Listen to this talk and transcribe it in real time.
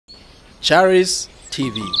Charis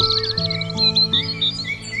TV.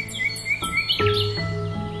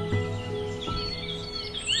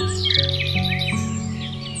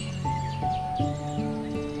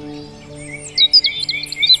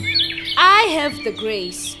 I have the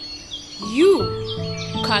grace. You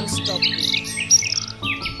can't stop me.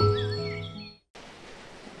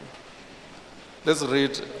 Let's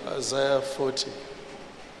read Isaiah 40.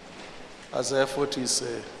 Isaiah 40 is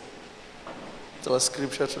our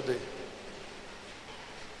scripture today.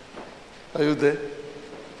 Are you there?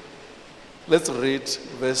 Let's read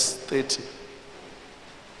verse 30.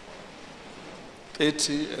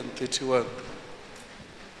 30 and 31.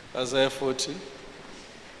 Isaiah 40.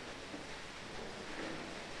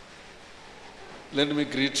 Let me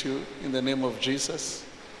greet you in the name of Jesus.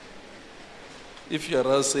 If you are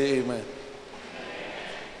around, say amen.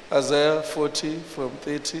 Isaiah 40 from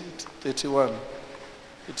 30 to 31.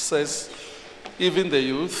 It says, even the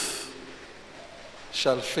youth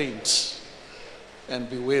shall faint and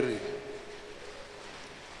be weary,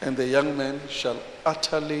 and the young men shall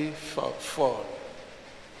utterly fall.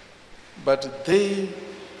 But they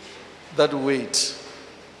that wait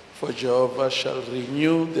for Jehovah shall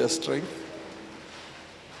renew their strength.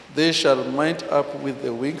 They shall mount up with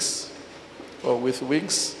the wings, or with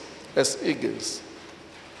wings as eagles.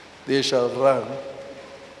 They shall run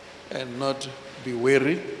and not be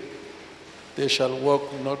weary. They shall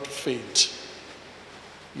walk, not faint.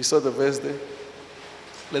 You saw the verse there?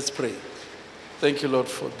 Let's pray. Thank you, Lord,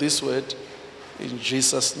 for this word. In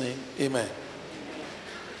Jesus' name, amen.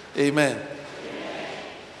 Amen.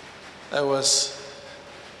 I was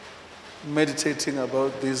meditating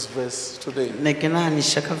about this verse today. When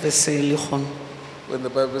the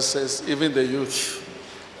Bible says, even the youth,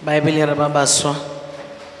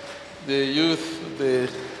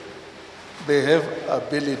 they have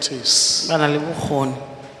abilities.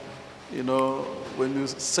 You know, when you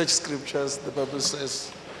search scriptures, the Bible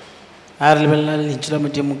says, the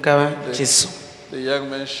young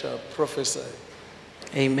man shall prophesy.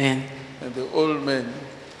 Amen. And the old man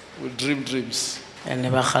will dream dreams. And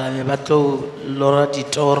you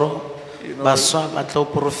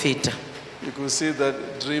could see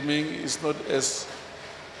that dreaming is not as,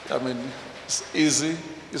 it's easy.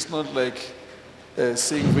 It's not like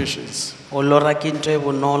seeing visions.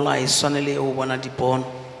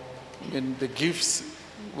 The gifts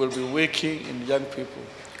will be working in young people.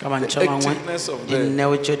 The activeness of them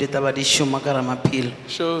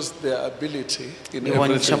shows their ability in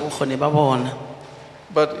everything.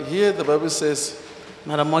 But here the Bible says,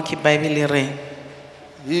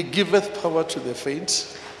 He giveth power to the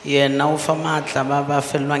faint.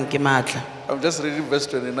 I'm just reading verse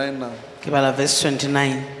 29 now. Verse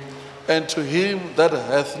 29. And to him that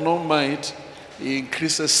hath no might, He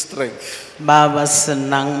increases strength.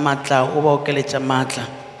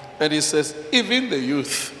 And He says, even the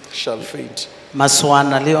youth shall faint. So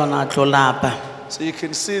you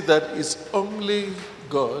can see that it's only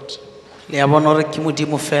God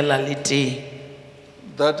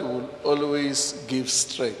that will always give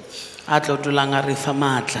strength.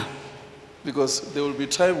 Because there will be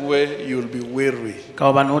time where you will be weary.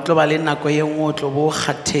 Tell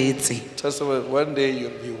someone, one day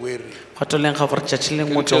you'll be weary.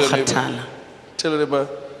 Tell them,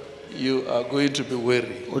 you are going to be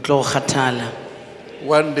weary.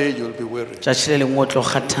 One day you'll be weary.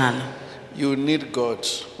 You need God.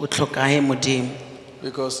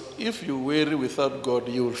 Because if you weary without God,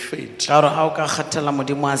 you will faint.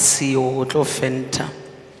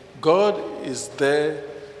 God is there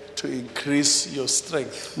to increase your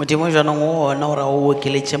strength. Let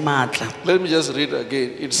me just read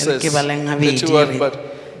again. It says, 31,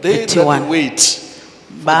 but they that wait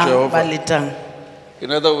for Jehovah.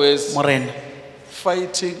 In other words,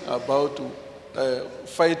 fighting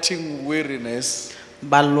weariness.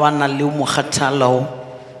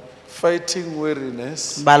 Fighting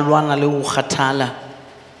weariness.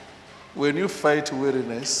 When you fight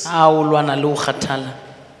weariness,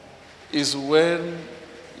 is when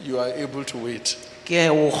you are able to wait. The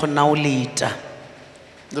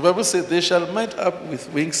Bible says, they shall mount up with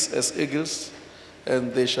wings as eagles,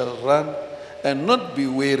 and they shall run and not be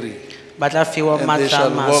weary, and they shall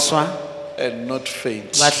walk and not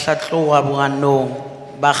faint.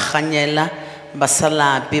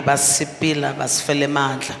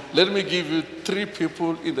 Let me give you 3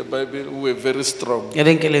 people in the Bible who were very strong.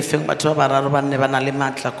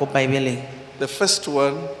 The first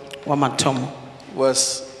one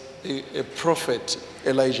was a prophet,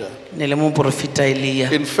 Elijah.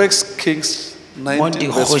 In 1 Kings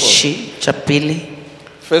 19 verse 4.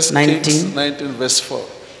 1 Kings 19 verse 4.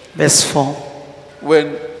 Verse 4.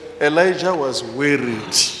 When Elijah was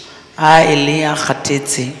worried. a Elia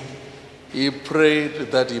kgatetse He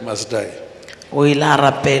prayed that he must die. o ile a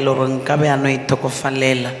rapela gore nkabe a no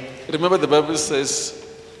ithokofalela Remember, the Bible says,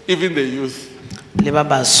 even the youth le ba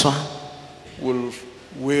baswa will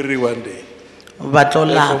weary one day. ba tlo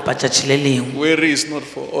lapa tšatši le lengwe Weary is not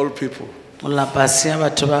for all people. o lapa se ya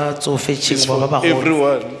batho ba tsofetšego It's ba for bagolo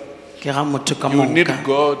everyone. ke ga motho ka You need moka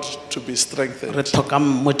God to be re strengthened. tlhoka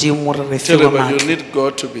modimo re Tell fiwe everyone, you maatla need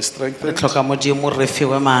God to be re strengthened. tlhoka modimo re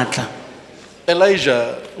fiwe maatla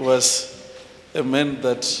Elijah was a man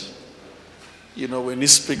that, when he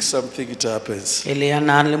speaks something, it happens. Elia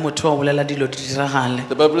na le motho wa bolela dilo di diragale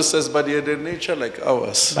The Bible says, but he had a nature like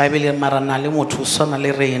ours. baebele mara na le motho o swana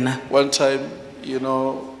le rena One time,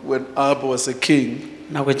 when Ahab was a king,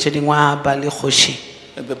 nako tše dingwe a ba le kgoši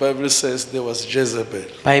and the Bible says there was Jezebel.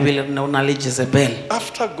 baebele re ne o na le Jezebel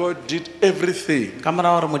After God did everything, ka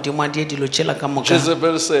morago gore modimo a die dilo tšela ka moka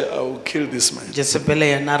Jezebel said, I will kill this man. Jezebele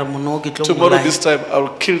yena a re mono ke tlo Tomorrow, mmolaya. this time, I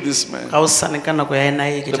will kill this man. ga o sane ka nako ya ena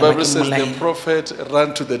e ke The tla ba Bible ke says the mmolaeng prophet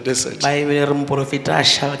ran to the desert. baebele re moporofeta a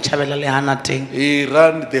tšhabela le hana teng He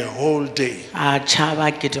ran the whole day. a tšhaba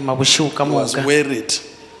a ketema bošego ka He was moka worried.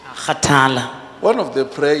 a kgathala One of the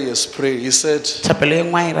prayers prayed, he said, thapelo e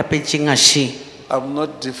nngwe a e rapetšeng a she I'm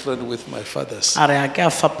not different with my fathers. a re a ke a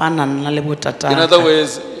fapana nna le In botataka other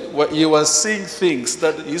words, he was seeing things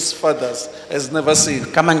that his fathers has never seen.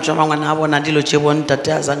 ka mantšu a mangwe na a bona dilo tše bontate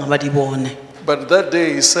a zanga ba di bone But that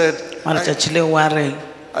day he said, mare tšatši leo wa re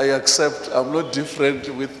I accept I'm not different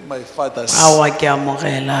with my fathers. aowa ke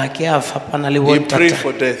amogela ke a fapana le He prayed bontata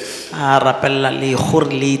for death. a rapelela lego re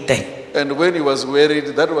le ite And when he was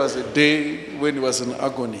worried, that was a day when he was in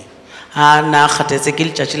agony. a na kgathetse ke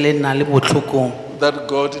letšatši le nna le bohlokong That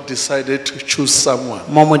God decided to choose someone.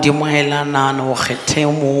 mo modimo a ela naane o kgethe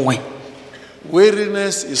mongwe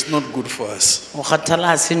Weariness is not good for us. o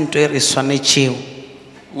kgathala a se nto e re swanetšego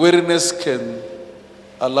Weariness can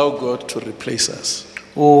allow God to replace us.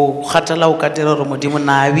 o kgathala o ka dira gore modimo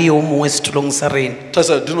na a bee o mongwe setulong sa rena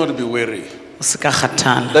Tasa, do not be weary. o se ka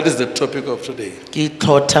kgathala That is the topic of today. ke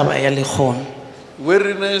tlhothaba ya lekgono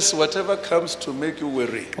Weariness, whatever comes to make you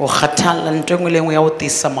weary, o kgathala nto engwe le engwe ya go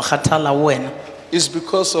tisa mokgathala o wena is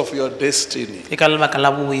because of your destiny. ke ka lebaka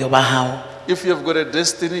la boyo ba gago If you have got a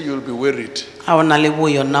destiny, you will be worried. a o na le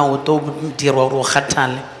boyo na o to dirwa gore o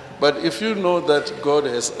kgathale But if you know that God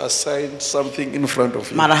has assigned something in front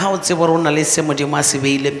of you, mara ga o tsebe gore o na le se modimo a se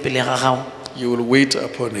beileng pele ga gago you will wait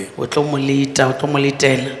upon Him. o tlo mo leta o tlo mo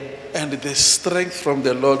letela And the strength from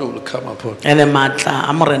the Lord will come upon you. ene maatla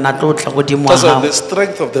a morena a tlo tla godimo wa Tasa, gago the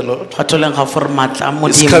strength of the Lord ga tholeng ga gore maatla a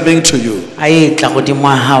is modimo coming to you. a e tla godimo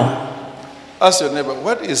wa gago Ask your neighbor,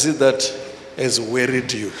 what is it that has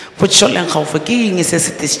worried you? potšoleng gaofo ke eng se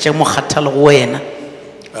se tisitšeng mokgathalo go wena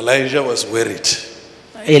Elijah was worried.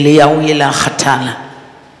 elia o ile a kgathala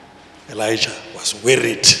Elijah was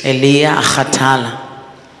worried. elia a kgathala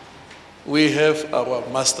We have our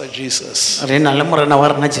Master Jesus. re na le morena wa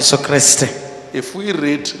rena jesu kreste If we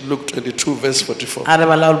read Luke 22, verse 44, a re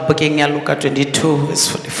bala bukeng ya luka 22 verse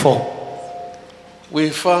 44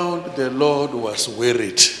 we found the Lord was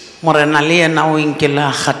worried. morena le yena o nkile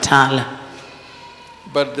a kgathala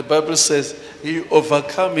But the Bible says he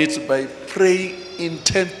overcome it by praying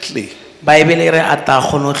intently. baebele re a ta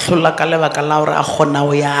kgona go hlola ka lebaka la gore a kgona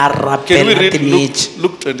go ya a Can we rapela read tenetše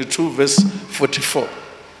Luke 22, verse 44?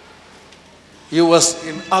 He was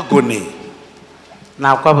in agony.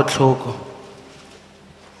 na kwa botlhoko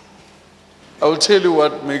I will tell you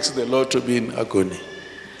what makes the Lord to be in agony.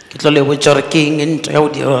 ke tlo le botša gore ke eng nto ya go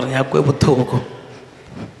dira gore ya kwe bothoko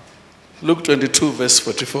Luke 22, verse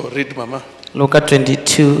 44. Read, Mama. luka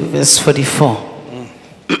 22 verse 44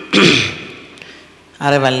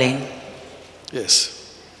 a re baleng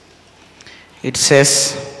Yes. it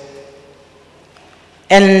says,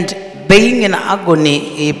 and being in agony,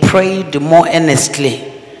 he prayed more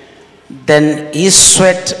earnestly. Then his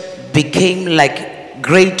sweat became like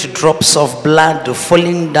great drops of blood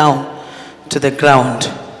falling down to the ground.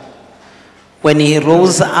 When he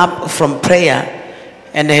rose up from prayer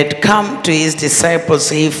and had come to his disciples,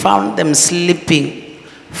 he found them sleeping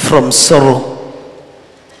from sorrow.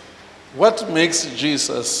 What makes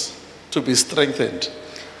Jesus to be strengthened?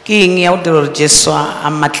 Ke eng ya go dira gore Jesu a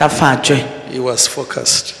matlafatšwe? He was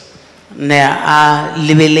focused. Ne a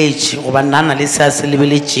lebeletše goba nna a na le se a se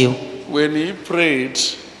lebeletšego When he prayed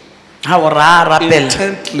ga gore a rapela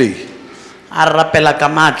intently, a rapela ka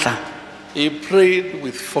maatla he prayed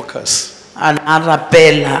with focus. a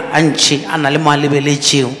rapela a ntšhi a na le mo a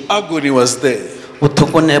lebeletšego Agony was there. But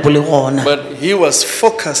he was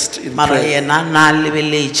focused in prayer.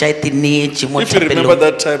 If you remember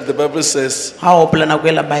that time, the Bible says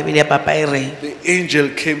the angel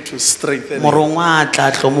came to strengthen him. You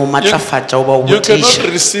cannot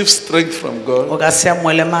receive strength from God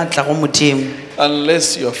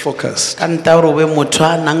unless you are focused. Because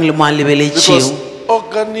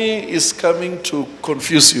Ogani is coming to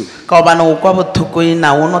confuse you,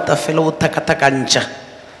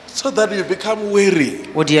 so that you become weary.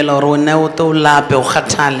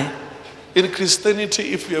 In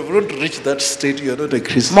Christianity, if you have not reached that state, you are not a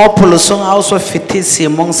Christian.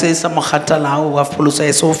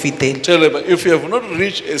 Tell them, if you have not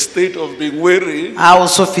reached a state of being weary, you are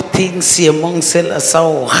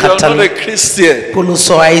not a Christian.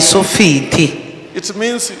 It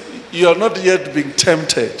means you are not yet being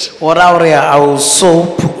tempted. Because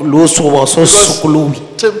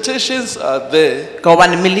temptations are there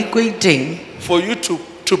for you to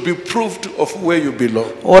be proved of where you belong.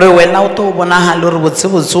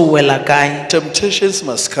 Temptations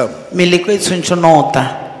must come.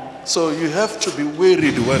 So you have to be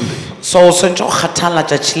wearied one day. So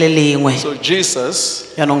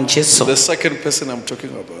Jesus, the second person I'm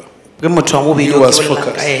talking about, he was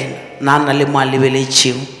focused.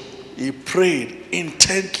 He prayed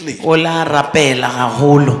intently.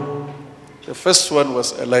 The first one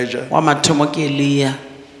was Elijah.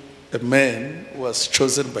 A man who was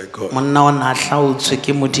chosen by God.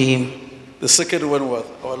 The second one was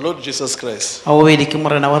our Lord Jesus Christ. A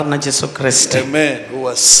man who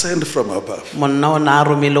was sent from above.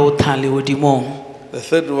 The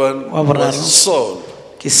third one was Saul.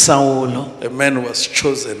 A man who was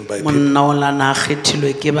chosen by people.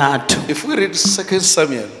 If we read 2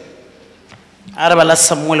 Samuel, I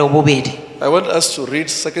want us to read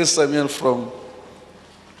 2 Samuel from,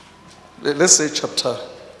 let's say chapter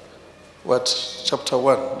 1.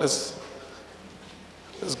 Let's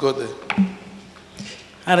go there.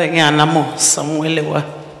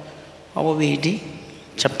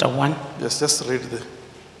 Chapter 1. Yes, just read there.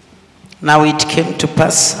 Now it came to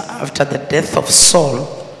pass after the death of Saul,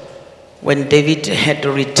 when David had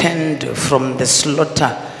returned from the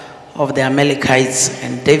slaughter of the Amalekites,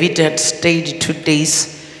 and David had stayed 2 days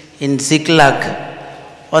in Ziklag.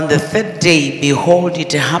 On the third day, behold,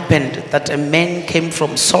 it happened that a man came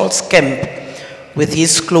from Saul's camp with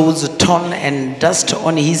his clothes torn and dust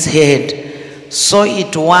on his head. So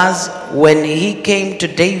it was when he came to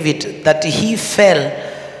David that he fell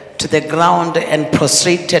to the ground and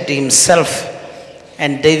prostrated himself.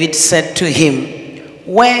 And David said to him,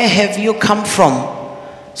 "Where have you come from?"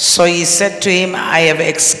 So he said to him, "I have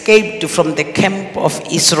escaped from the camp of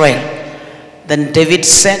Israel." Then David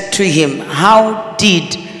said to him, "How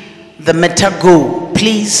did the matter go?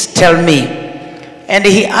 Please tell me." And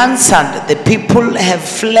he answered, "The people have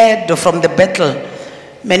fled from the battle.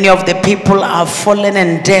 Many of the people are fallen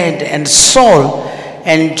and dead, and Saul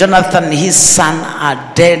and Jonathan his son are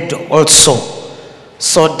dead also."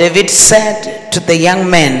 So David said to the young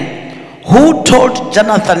man, "Who told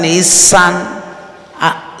Jonathan his son,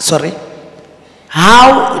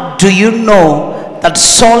 how do you know that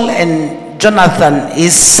Saul and Jonathan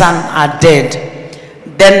his son are dead?"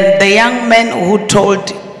 Then the young man who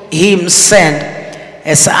told him said,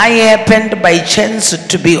 "As I happened by chance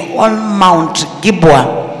to be on Mount Gilboa,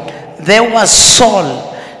 there was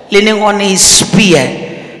Saul leaning on his spear,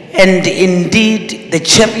 and indeed the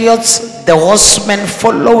chariots, the horsemen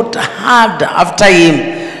followed hard after him.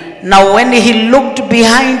 Now when he looked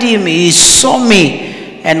behind him, he saw me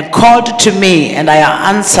and called to me, and I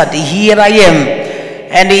answered, 'Here I am.'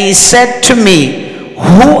 And he said to me,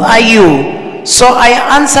 'Who are you?' So I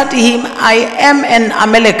answered him, 'I am an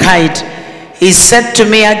Amalekite.' He said to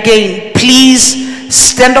me again, 'Please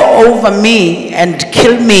stand over me and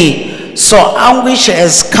kill me. So anguish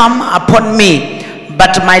has come upon me,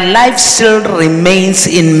 but my life still remains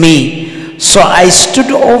in me.' So I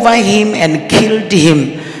stood over him and killed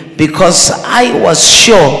him, because I was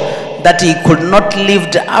sure that he could not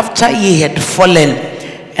live after he had fallen.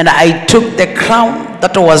 And I took the crown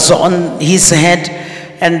that was on his head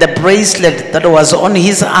and the bracelet that was on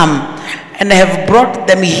his arm, and have brought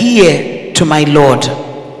them here to my Lord."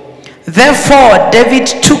 Therefore David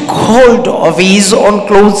took hold of his own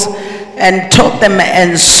clothes and tore them,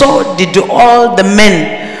 and so did all the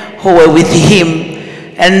men who were with him.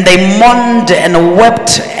 And they mourned and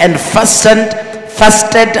wept and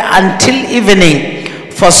fasted until evening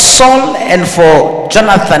for Saul and for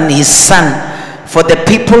Jonathan his son, for the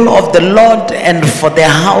people of the Lord and for the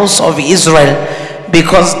house of Israel,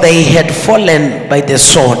 because they had fallen by the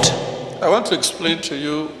sword. I want to explain to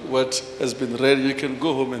you what has been read. You can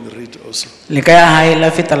go home and read also.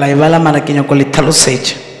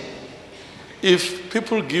 If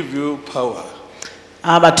people give you power,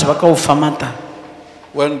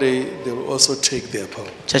 one day they will also take their power.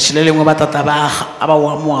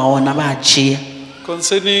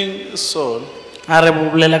 Concerning Saul,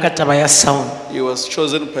 he was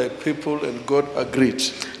chosen by people and God agreed.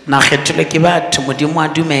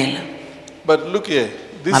 But look here,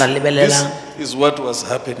 this is what was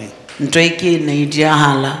happening.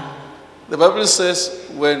 The Bible says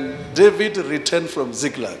when David returned from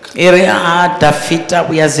Ziklag,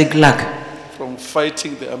 from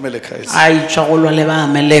fighting the Amalekites,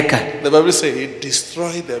 the Bible says he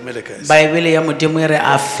destroyed the Amalekites. I want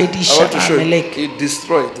to show you, he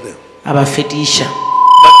destroyed them. But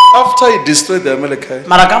after he destroyed the Amalekites,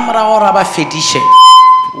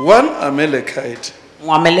 one Amalekite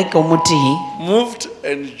moved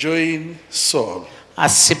and joined Saul.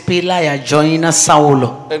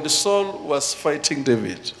 And Saul was fighting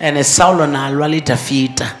David.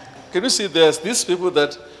 Can you see there's these people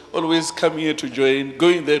that always come here to join,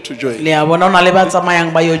 going there to join. They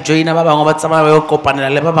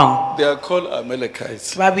are called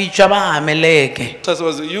Amalekites. That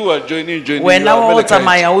was you are joining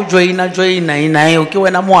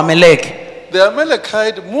the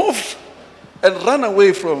Amalekite moved and ran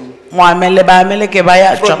away from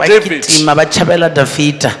David.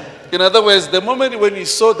 In other words, the moment when he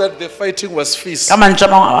saw that the fighting was fierce, he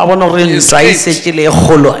escaped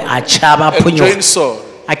and joined Saul.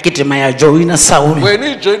 When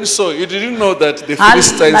he joined Saul, he didn't know that the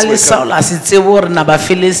Philistines were coming.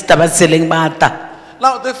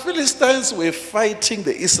 Now the Philistines were fighting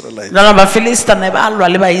the Israelites.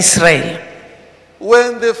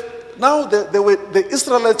 When the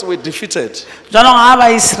Israelites were defeated,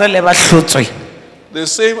 the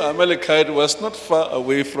same Amalekite was not far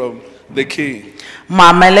away from the king.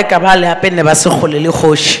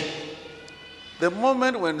 The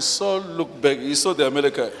moment when Saul looked back, he saw the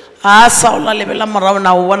Amalekite. I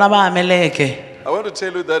want to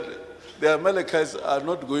tell you that the Amalekites are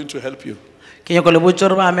not going to help you.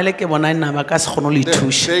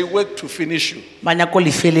 They work to finish you.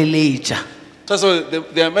 That's why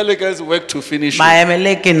the Amalekites work to finish you.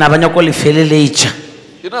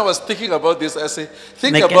 You know, I was thinking about this. I say,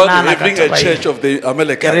 think about having a church of the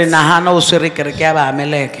Amalekites.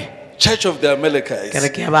 Church of the Amalekites.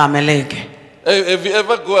 If you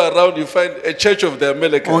ever go around, you find a church of the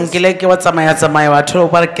Amalekites.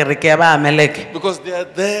 Because they are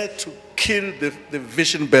there to kill the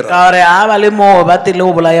vision bearer.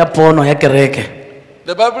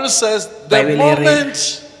 The Bible says the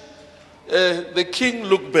moment the king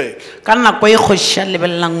looked back,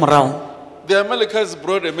 the Amalekites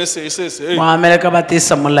brought a message. He says, hey, the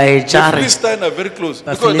Philistines are very close.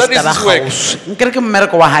 Because that is his work.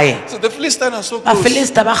 So the Philistines are so close.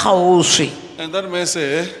 And that man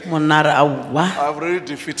said, I've already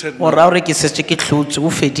defeated them.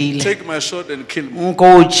 Take my sword and kill me. The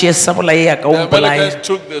Amalekites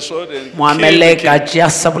took the sword and killed him.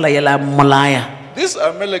 This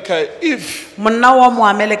Amalekite, if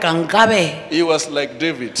he was like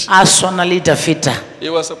David, he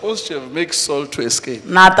was supposed to have made Saul to escape.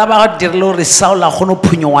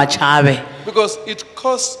 Because it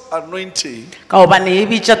costs anointing on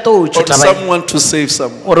someone to save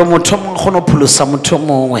someone.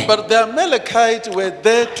 But the Amalekites were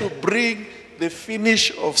there to bring the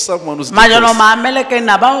finish of someone who's depressed.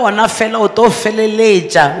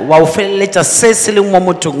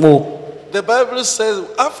 The Bible says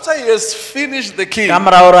after he has finished the king,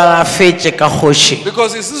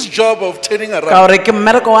 because it's his job of turning around. Now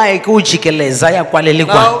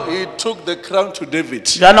he took the crown to David.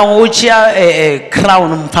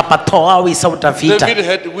 David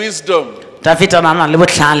had wisdom.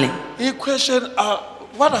 He questioned,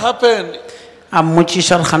 what happened?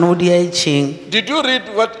 Did you read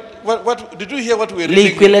what did you hear what we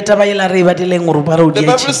reading? The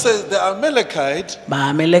Bible says the Amalekite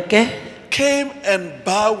came and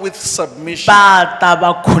bowed with submission.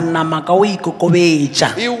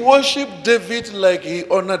 He worshipped David like he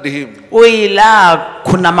honored him.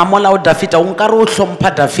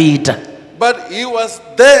 But he was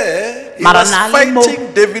there, he was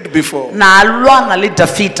fighting David before.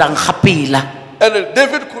 And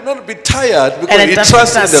David could not be tired because he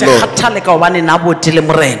trusted the Lord.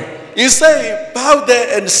 He said, bow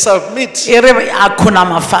there and submit. After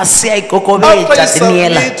you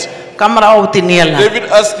submit, David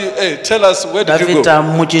asked you, hey, tell us, where did you go?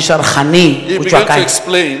 He began to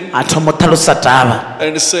explain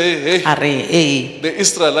and say, hey, the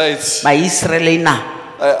Israelites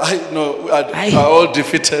are all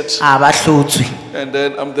defeated. And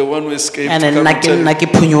then I'm the one who escaped. And to come and tell you. then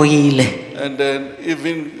And then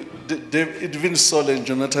even Saul and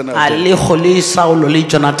Jonathan are a dead. le kgole Saulo le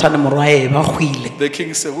Jonathan morwae ba hwile. The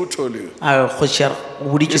king said, who told you? A kgoši a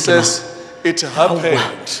re, He says, it happened.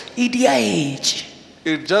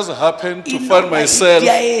 It just happened to find myself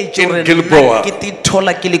in Gilboa.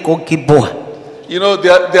 You know,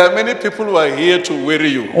 there are many people who are here to weary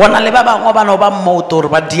you. How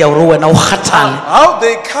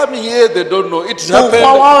they come here, they don't know. It happened.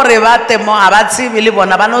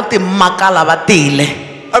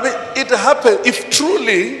 I mean, it happened. If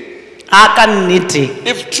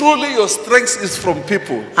truly your strength is from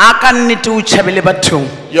people,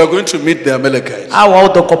 you are going to meet the Amalekites. And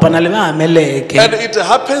it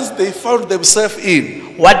happens they found themselves in.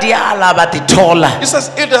 He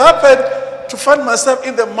says, it happened to find myself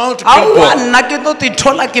in the Mount Gilboa.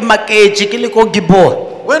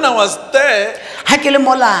 When I was there,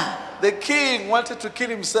 the king wanted to kill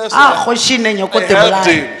himself. So I helped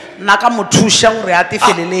him.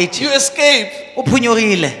 You escaped.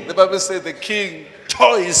 The Bible says the king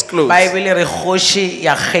tore his clothes. Because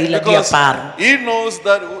he knows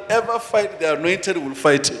that whoever fight the anointed will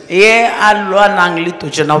fight him.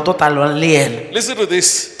 Listen to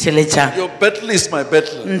this. Your battle is my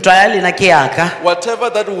battle. Whatever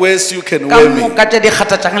that weighs you can weigh me.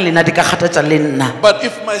 But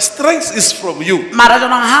if my strength is from you,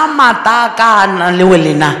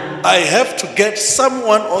 I have to get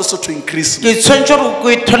someone also to increase me. But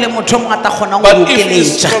if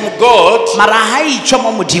it's from God,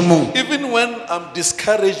 even when I'm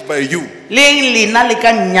discouraged by you,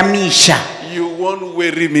 you won't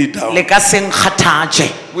weary me down.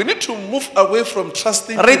 We need to move away from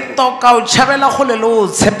trusting people. They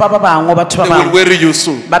will weary you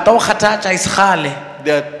soon.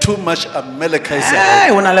 There are too much Amalekites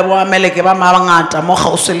around.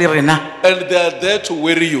 And they are there to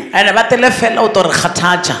weary you.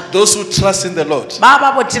 Those who trust in the Lord,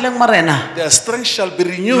 their strength shall be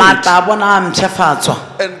renewed. And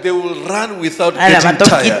they will run without getting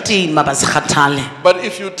tired. But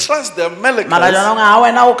if you trust the Amalekites,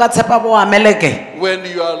 when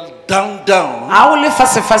you are down,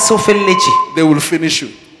 they will finish you.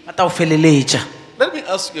 Let me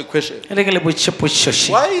ask you a question.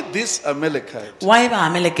 Why this Amalekite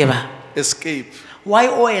escape? It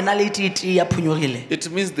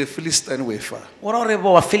means the Philistines were far.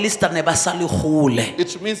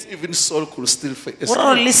 It means even Saul could still escape.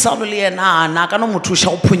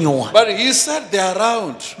 But he said they are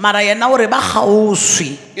around. In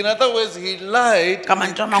other words, he lied to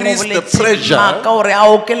increase the pressure. I don't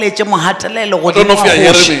know if you are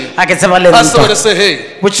hearing me. That's what I say, hey,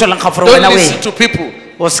 don't listen to people.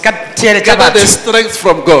 Gather the strength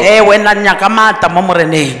from God, and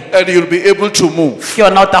you'll be able to move.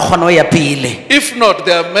 If not,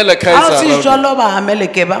 the Amalekites are around.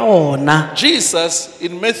 Jesus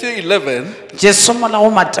in Matthew 11,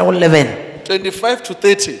 25 to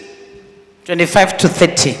 30. 25 to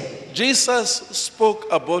 30. Jesus spoke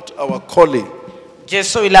about our calling. Can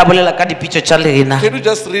you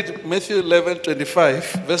just read Matthew 11,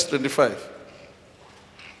 25, verse 25?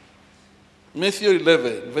 Matthew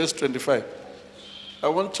 11, verse 25. I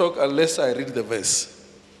won't talk unless I read the verse.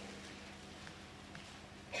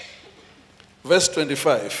 Verse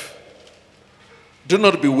 25. Do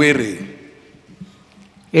not be weary.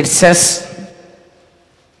 It says,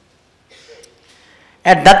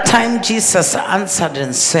 at that time Jesus answered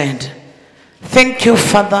and said, thank you,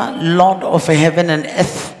 Father, Lord of heaven and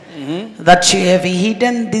earth, that you have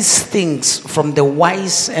hidden these things from the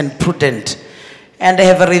wise and prudent, and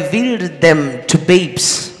have revealed them to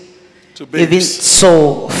babes. Even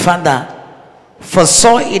so, Father, for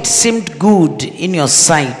so it seemed good in your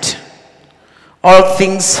sight. All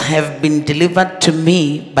things have been delivered to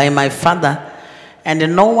me by my Father,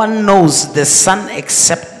 and no one knows the Son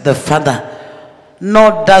except the Father,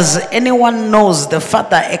 nor does anyone knows the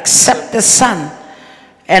Father except the Son,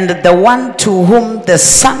 and the one to whom the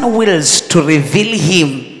Son wills to reveal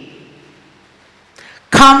him.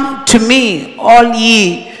 Come to me, all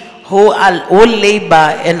ye who labor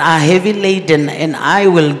and are heavy laden, and I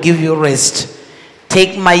will give you rest.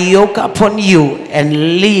 Take my yoke upon you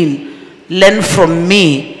and learn from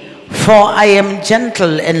me, for I am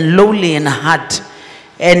gentle and lowly in heart,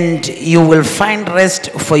 and you will find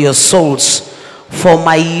rest for your souls. For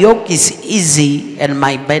my yoke is easy and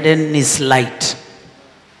my burden is light.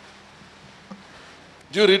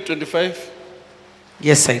 Do you read 25?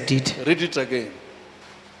 Yes, I did. Read it again.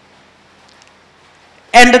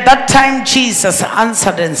 And at that time Jesus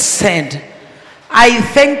answered and said, I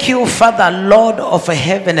thank you, Father, Lord of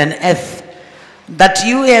heaven and earth, that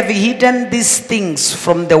you have hidden these things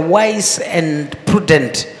from the wise and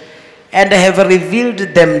prudent and have revealed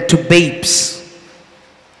them to babes.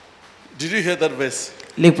 Did you hear that verse?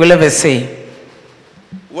 Likwele verse.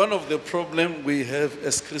 One of the problems we have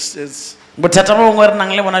as Christians, Bothata bo bongwe re nang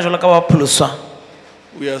le bona jwalo ka ba pholoswa.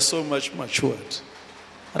 we are so much matured.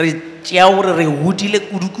 Re tšea gore re hodile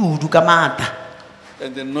kudu ka mata.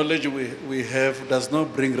 And the knowledge we have does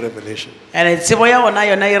not bring revelation. And tsebo ya bona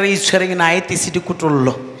yona e re itshwereng na e tise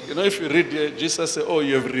dikutollo. You know, if you read here, Jesus said, oh,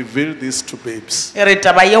 you have revealed this to babes. E re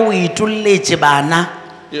taba ye o itolletse bana.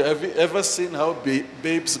 Have you ever seen how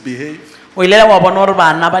babes behave? O ile wa bona gore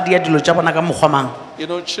bana ba dia dilo tša bona ka mokgwa mang. You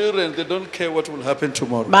know, children, they don't care what will happen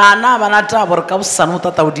tomorrow. Bana ba na taba gore ka bosane o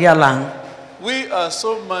tata o dialang. We are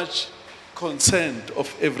so much concerned of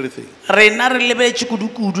everything. Rena re lebeletse kudu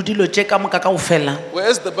dilo tše ka moka kaofela.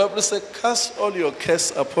 Whereas the Bible says, cast all your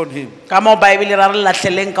cares upon him. Ka mo Bible ra re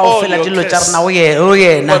latlheleng kaofela dilo tša rena o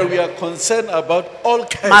yena. But we are concerned about all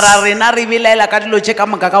cares. Mara rena re bilaela ka dilo tše ka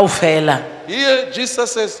moka kaofela. Here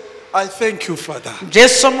Jesus says, I thank you, Father.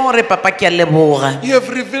 Jesu mo re papa ke a leboga. You have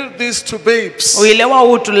revealed this to babes. O ile wa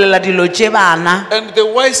utulela dilo tše bana. And the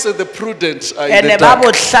wise and the prudent are in Ene the ba dark.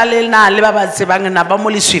 bohlale na le ba ba tsebang na ba mo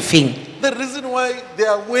leswifeng. The reason why they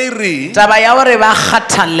are weary Taba ya gore ba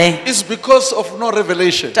kgathale. is because of no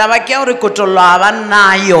revelation. Taba ke ya gore kotolo a ba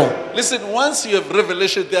nayo. Listen, once you have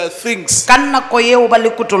revelation, there are things Ka nako yeo ba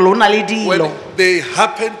le kotolo o na le when dilo they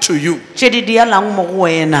happen to you, tše di dialang mo go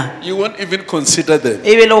wena. you won't even consider them.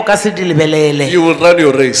 Ebile o ka se di lebelele. You will run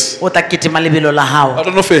your race. O ta ketima lebelo la I hao.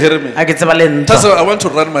 don't know if you hear me. A ke tseba le That's ntho. why I want to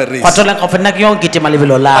run my race. Kwatola ka fena ke yo ketima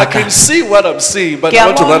lebelo la I ka. can see what I'm seeing, but Ke I a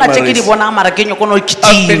want to run bona my tše ke di race. bonang mara ke nyoko no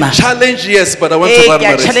I've been ketima. challenged, yes, but I want to Eh run ke my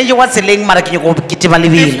a race. challenge wa tseleng mara ke nyoko ketima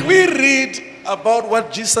If lebelo. we read about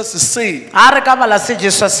what Jesus is saying, A re ka bala se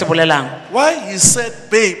Jesu a se bolelang. why he said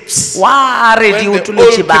babes, Wa re di When the utuletse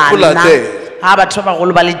old people are bana. there. Ha batho ba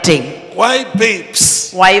bagolo ba le teng. why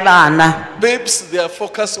babes? Wa e bana. Babes, they are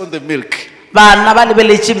focused on the milk. Bana ba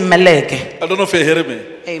lebeletse mmeleke. I don't know if you're hearing me.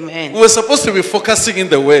 Amen. We were supposed to be focusing in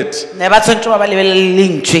the word. Ne ba tshwantse ba lebelele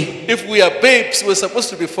lentshwe. If we are babes, we're supposed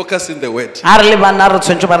to be focused in the word. Ha re le bana re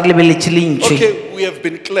tshwantse ba re lebeletse lentshwe. Okay, we have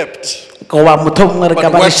been clapped. Go wa motho mongwe re ka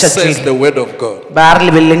But ba le what says shatlile. the word of God? Ba re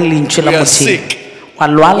lebeleng lentshwe la We are modimo. sick. Wa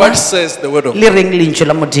lwala What says the word of le God? reng lentshwe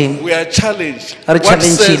la modimo. We are challenged. Re What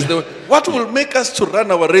says challenged. what will make us to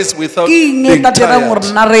run our race without Ke eng e being ta dirang gore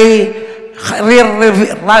tired? na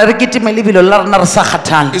re ketime lebelo la rena re sa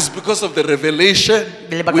kgathale. It's because of the revelation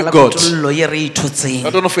Le we baka la got. kotollo ye re ithotseng. I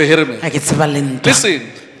don't know if you're hearing me. Ha ke tseba le ntwa. Listen,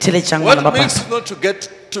 Theletšang bana ba what makes papa. you not to get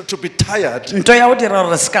to be tired? Ntho ya go dira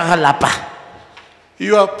gore se ka ga lapa.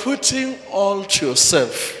 You are putting all to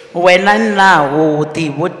yourself. Wena nna o te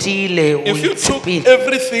botile o If you took itshepile.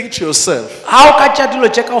 everything to yourself, Ha o ka tša dilo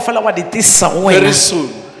tše kaofela wa di tisa go very wena. soon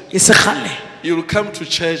E se kgale. you will come to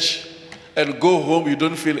church and go home, you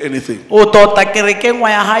don't feel anything. O tota kerekeng wa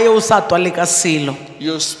ya hae o sa twa le ka selo.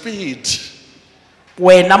 Your speed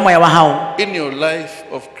Wena moya wa hao in your life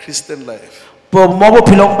of Christian life mo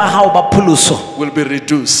bophelong ba hao ba pholoso will be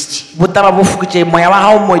reduced. bo taba bo fokotse moya wa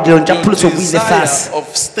hao mo dilong tša Your pholoso bo ile desire fase.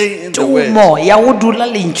 of staying in the word Tumo ya go dula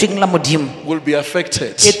lentshweng la modimo will be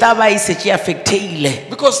affected. e taba e setse affecteile.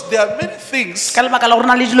 Because there are many things Ka lebaka la gore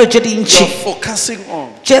na le dilo tše you dintšhi are focusing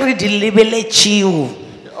on. tše re di lebeletšego.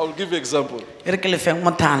 I'll give you an example. E re ke lefeng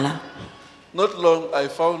mothala. Not long, I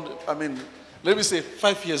found, let me say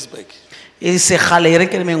 5 years back, E se kgale e re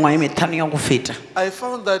ke le mengwaga e metlhano ya go feta. I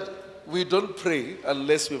found that we don't pray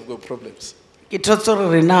unless we've got problems. Ke thotse gore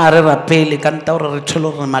rena a re rapele ka nta gore re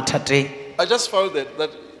thole gore mathateng. I just found that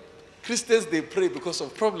Christians, they pray because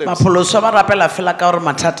of problems. Bapholoswa ba rapela fela ka gore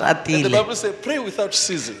mathata a And the tile. Bible says, pray without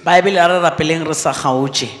ceasing. Baebele a re rapeleng re sa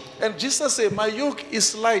kgaotše. And Jesus said, my yoke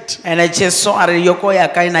is light. Ene Jesu a re yoko ya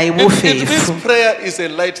ka e na e It means bofefo. prayer is a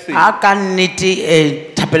light thing. A ka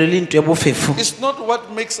nnete thapelo le ntho e bofefo. It's not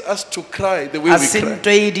what makes us to cry the way A we se cry.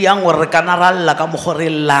 ntho e diang gore re ka naralla ka mokgo re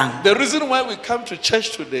llang. The reason why we come to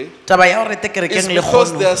church today Taba ya gore te is kerekeng le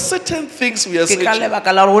because kgono. there are certain things we are Ke ka searching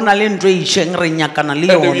lebaka la gore go na le ntho e itšheng re nyakana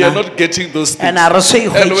le and we are yona. not getting those things. Ene a re so e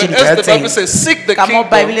And hwetše ntho ya as the Bible tseng. says, seek the Ka mo kingdom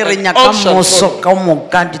Baebele re and nyaka all shall moso follow. ka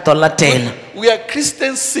moka di tolatela. We are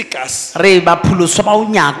Christian seekers. Re bapholoswa ba o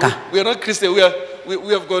nyaka. We are not Christian. We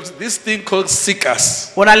have got this thing called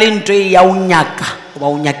seekers. Go na le ntho e ya o nyaka ba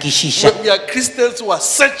o nyakišiša. We are Christians who are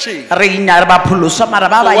searching Re bapholoswa mara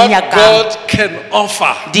ba for ba what nyakang God can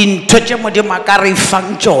offer. dintho tše modimo a ka re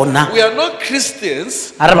fang tšona. We are not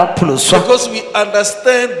Christians A re bapholoswa because we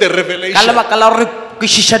understand the ka revelation. lebaka la gore re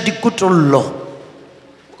kwešiša dikotollo.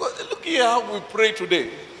 Look here how we pray today.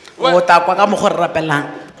 Why? O tla kwa ka mokgo re rapelang.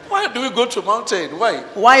 Why do we go to mountain? Why?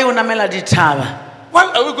 Why o namela dithaba? Why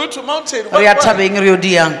are we going to mountain? Re ya Why? thabeng re yo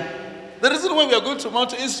diang. The reason why we are going to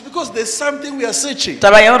mountain is because there's something we are searching.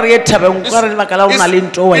 Taba ya hore re ye thabeng kwa re lebaka la o na le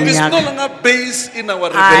nto wa It is no nyaka. longer based in our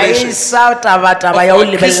A revelation. sa taba ya o our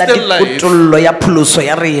lebella Christian life. dikotollo ya pholoso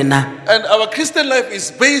ya rena. And our Christian life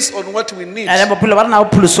is based on what we need. Ene bophelo ba rena bo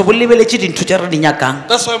pholoso bo lebeletse dintho tse re di nyakang.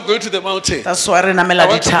 That's why I'm going to the mountain. That's why re I namela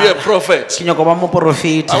want to be a dithaba. prophet. Ke nyaka ba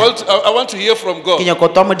moprofeta. I want to hear from God. Ke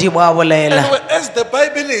nyaka twa modimo a bolela. Anyway, as the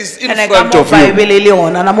Bible is in Ene ka front mo of you, Bible le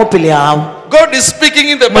yona na mo pele ya hao. God is speaking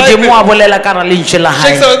in the Modimo a Bible. bolela ka ra lentswe la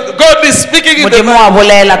Check hae. out, God is speaking in the Modimo Bible. a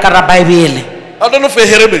bolela ka ra Bible. I don't know if you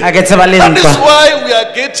hear me. A ke tseba le That is ntwa. why we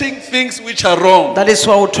are getting things which are wrong. That is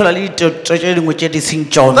why o thola le dintho tse dingwe tse di seng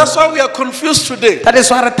tsona. That's why we are confused today. That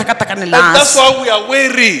is why re thakatakane And that's lase. why we are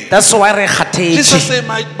weary. That's why re Jesus kgathetse. said,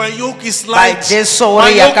 my yoke is Ba light. Jesu My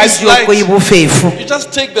re ya yoke ka is joko e light. bofefo. You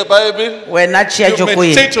just take the Bible, Wena tšea you joko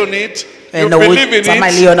meditate e. on it, you And o believe in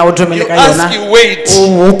tsamaya le yona o it, dumele you ka ask, yona. you wait.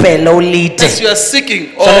 O hopele o lete. As you are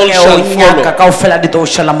seeking, all Jwale shall o nyaka follow. kaofela di tlo o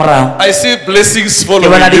shela morao. I see blessings Ke following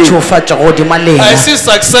bona you. ditšhofatšo godimo I lena. see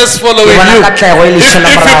success following Ke bona you. katlego e le If shela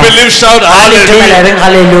you morao. believe, shout Ha le dumela hallelujah. reng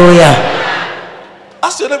haleluya.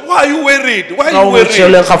 Ask your neighbor, why are you worried? Why Ka are o you botše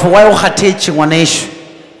worried? le gafo why o kgathetse ngwanešo.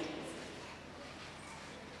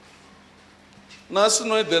 Nasi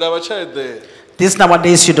no there, abachaye there. This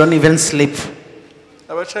nowadays you don't even sleep.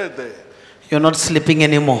 Abachaye there. You're not sleeping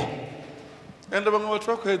anymore. And abanye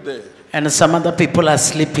batho bakho there. And some other people are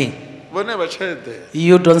sleeping. Bone abachaye there.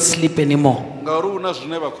 You don't sleep anymore. Ngauri una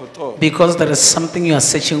zwine vha khou ṱoḓa. Because there is something you are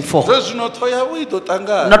searching for. Zwino ṱhoho yawe I ḓo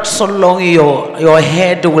ṱangana. Not so long your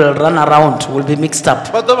head will run around, will be mixed up.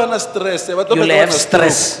 Vha ḓo vha na stress, vha ḓo You'll vha have na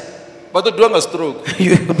stress. Vha ḓo dwa nga stroke.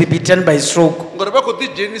 You will be beaten by stroke. Ngori vha khou ḓi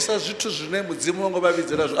dzhenisa zwithu zwine mudzimu wanga vha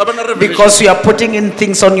vhidzela zwo. Ava na revelation. Because you are putting in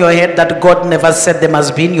things on your head that God never said they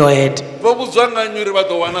must be in your head. Vho vhudzwa nga nnyi uri vha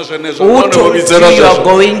ḓo wana zwenezwo. Who Nahone vho told you vhidzela you are zwezwo.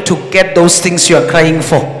 going to get those things you are crying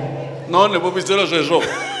for? Nahone vho vhidzela zwezwo.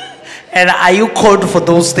 And are you called for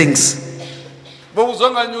those things? Vho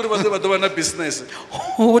vhudzwa nga nnyi uri vha ḓo vha na business.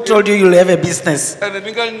 Who told you you'll have a business? And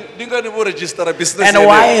ndi ngani vho register business. And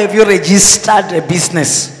why have you registered a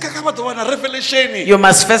business? Kaka vha ḓo wana revelation. You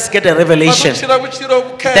must first get a revelation. Vha ḓo tshila vhutshilo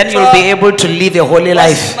vhukhetha. Then you'll be able to live a holy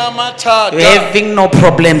life. Vha sina mathada. Having no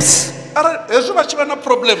problems. Arali hezwi vha tshi vha na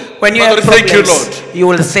problem. When you vha ḓo have ri, thank you, problems, Lord. you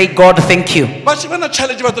will say, God, thank you. Vha tshi vha na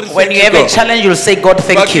challenge vha ḓo ri, When thank you you, have a God. challenge, you'll say, God,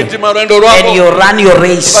 thank you. Vhagidima lwendo And lwavho. you run your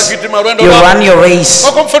race. Vhagidima lwendo You lwavho. run your race.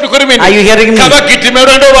 Vha khou mpfa ndi khou ri mini? Are you hearing me? Kha vha gidime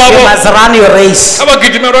lwendo You lwavho. must run your race. Kha vha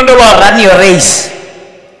gidime lwendo lwavho. Run your race.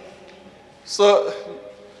 So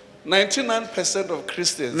 99% of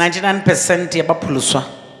Christians 99% ya baphuluswa.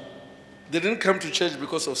 they didn't come to church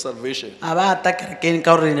because of salvation. A ba ata kerekeng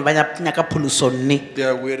ka gore ne ba nyaka pholoso nne. They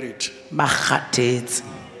are worried. Ba kgathetse.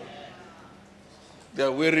 They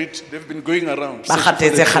are worried. They've been going around. Ba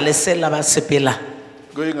kgathetse kgale sela ba sepela.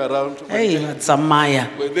 Going around. Hey, ba tsamaya.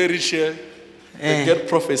 When they reach here, they get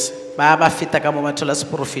prophecy. Ba feta ka mo ba thola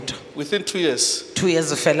seprofeto. Within 2 years, 2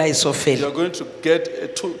 years fela e so you fela. are going to get a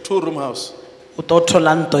two-room house. O tlo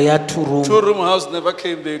thola ntlo ya 2 room. Two-room house never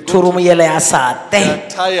came. They 2 go. room yele ya sate. They are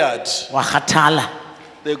tired. Wa kgathala.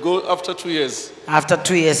 They go after 2 years. After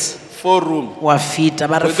 2 years 4-room. wa fita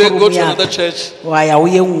ba re When they 4 go room to ya. another church, Wa ya o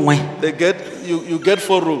ye nngwe. they get you get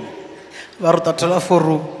 4-room. Ba re thola 4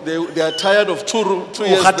 room. They are tired of 2 O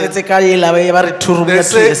years. kgathetse ka ela ba re 2 room They ya 2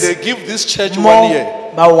 say years. they give this church 1 Mo year.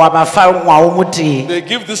 ba wa ba fa ngwao mo teng. They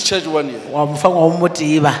give this church 1 year. Wa mo fa ngwao mo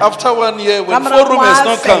teng ba. After 1 year, when Ka 4 room has morago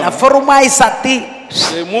not fela, come, 4 room a isate.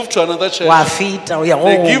 they move to another church. Wa fita o ya go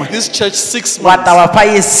They nngwe. give this church 6 Wa months. ta wa fa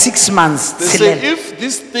ye 6 months They say, tshelela. if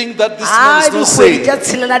this thing that this man is not Dikgwedi saying, tša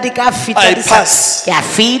tshelela di ka fita I di sa- pass. ke a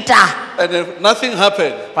fita. and if nothing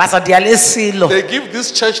happened, Wa sa dia le selo. they give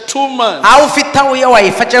this church 2 months. Ha o fita o ye wa e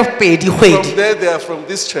fa tša pedi From kgwedi. there, they are from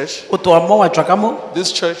this church, O tloga mo wa tswa ka mo,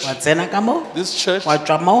 this church, wa tsena ka mo, this church. wa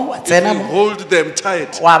tswa mo, wa If tsena you mo, hold them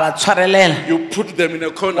tight, wa ba tshwarelela, you put them in a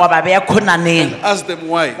wa corner, ba beya khonaneng, ask them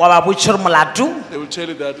why. wa ba botša gore molato They will tell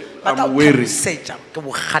you that ba tla I'm o weary. tlhalosetša ke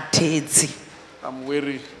bokgathetse. I'm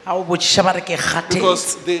weary. Ha o botšiša ba re ke kgathetse.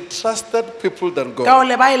 Because they trusted people than Ka God.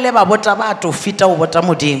 ole ba ile ba bota ba to fita o bota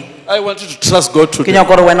modimo. I want you to trust God Ke today. nyaka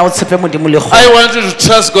gore wena o tshepe modimo le kgona. I want you to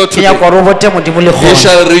trust God Ke nyaka today. gore o bote modimo le He kgona.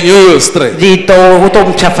 shall renew your strength. O tlo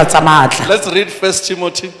mpšhafatsa maatla. Let's read 1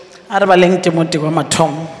 Timothy. A re baleng Timothy wa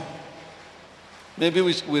mathomo. Maybe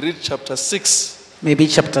we read chapter 6 Maybe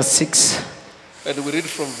chapter 6. and we read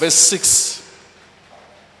from verse 6.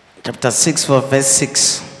 Chapter 6 for verse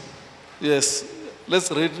 6. Yes,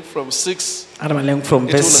 let's read from 6. A re baleng from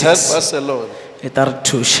It will verse help 6. us a lot. E tla re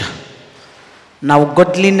thuša. Now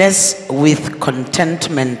godliness with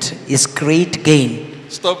contentment is great gain.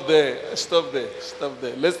 Stop there. Stop there. Stop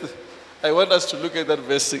there. I want us to look at that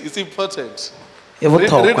verse. It's important. Read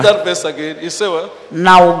that verse again. You say what?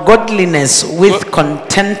 Now godliness with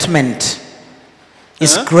contentment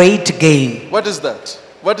is great gain. What is that?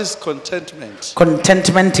 What is contentment?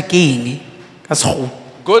 Contentment gain.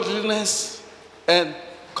 Godliness and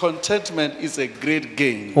contentment is a great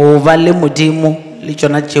gain. Read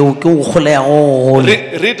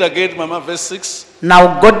again, Mama, verse 6.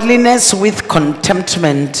 Now godliness with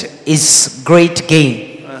contentment is great gain.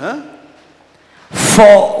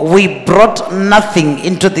 For we brought nothing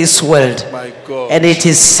into this world, My God. and it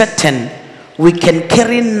is certain we can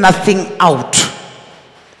carry nothing out.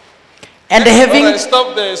 And having... Right,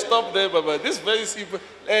 stop there, Baba. This very simple.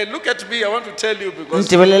 Look at me, I want to tell you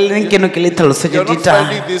because you're not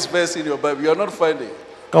finding this verse in your Bible. You're not finding.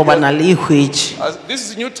 This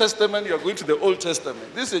is New Testament, you're going to the Old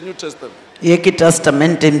Testament. This is a New Testament.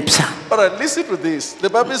 All right, listen to this. The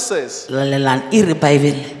Bible says,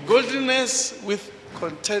 godliness with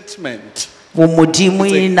contentment is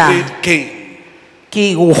a great gain.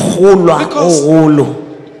 Because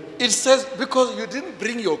it says, because you didn't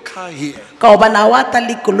bring your car here. You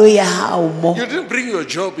didn't bring your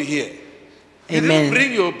job here. You didn't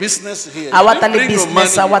bring your business here. You didn't bring your money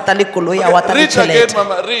here. Okay, read again,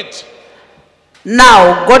 Mama, read.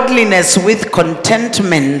 Now godliness with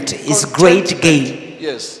contentment is great gain.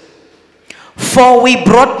 Yes. For we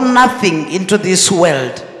brought nothing into this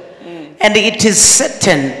world, and it is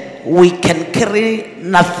certain we can carry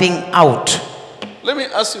nothing out. Let me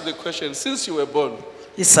ask you the question. Since you were born,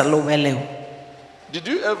 did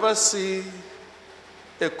you ever see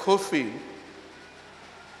a coffin?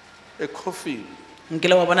 A coffin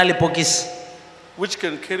which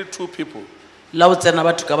can carry two people?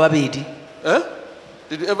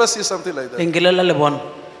 Did you ever see something like that?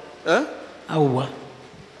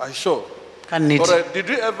 Are you sure? All right. Did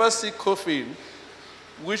you ever see coffin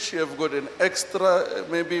which have got an extra,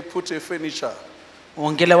 maybe put a furniture? So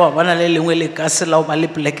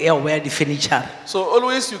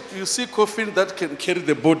always you see coffin that can carry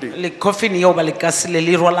the body. This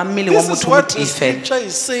is what the scripture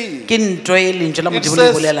is saying. It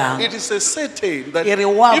says it is a certain that if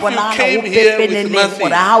you came here with nothing,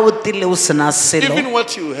 even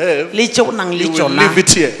what you have, you will leave it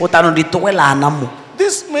here.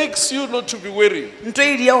 This makes you not to be weary. Do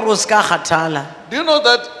you know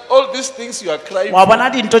that all these things you are crying for, they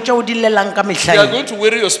are going to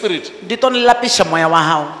weary your spirit? The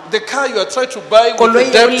car you are trying to buy with the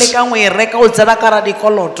debt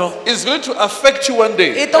is going to affect you one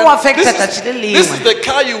day. This is the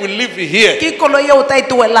car you will live here.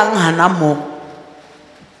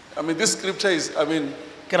 I mean, this scripture is,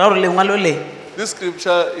 this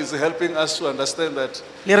scripture is helping us to understand that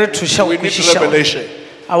we need revelation.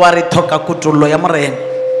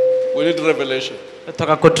 We need revelation. To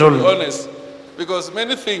be honest. Because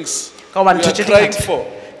many things we are crying for,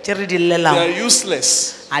 they are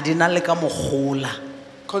useless.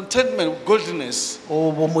 Contentment, godliness,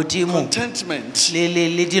 contentment.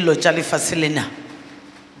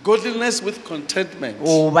 Godliness with contentment.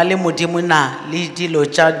 Your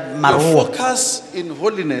focus in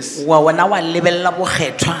holiness is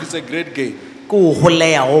a great gain.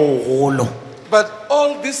 But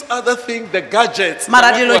all these other things, the gadgets, I'm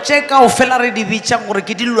telling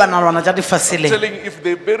you, if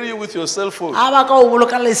they bury you with your cell phone,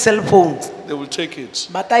 they will take it.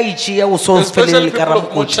 Especially people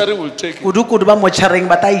of mortuary will take it.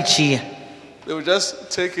 They will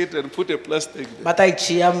just take it and put a plastic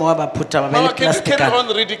there. Mama, can you carry on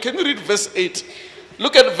reading? Can you read verse 8?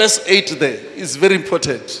 Look at verse 8 there. It's very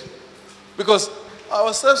important. Because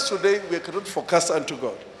ourselves today, we cannot focus unto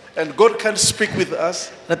God. And God can't speak with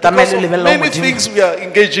us because of many things we are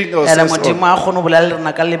engaging ourselves on.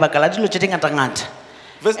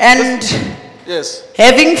 And yes,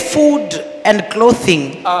 having food and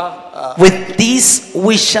clothing, with these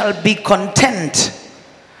we shall be content.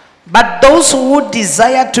 But those who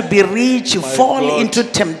desire to be rich fall into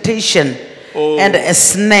temptation and a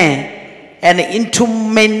snare, and into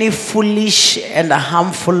many foolish and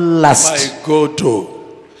harmful lusts. My God.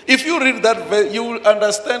 If you read that verse, you will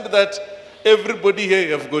understand that everybody here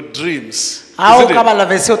have got dreams.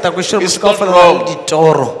 It's not wrong.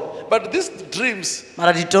 But these dreams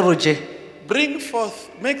bring forth,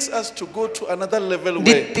 makes us to go to another level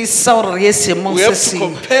where we have to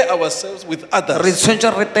compare ourselves with others.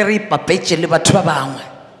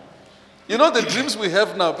 You know the dreams we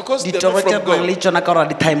have now, because they're ditoro not tša from rena le God. tšona ka gore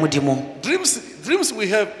di thai modimong Dreams we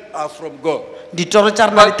have are from God. ditoro tša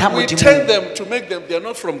rena di thai But we turn modimong them to make them, they are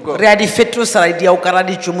not from God. re a di fetosa ra di a o kara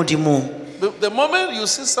ditšwe modimong The moment you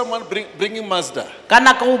see someone bringing Mazda, ka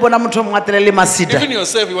nako o bona motho o mongwe a tlele le masida even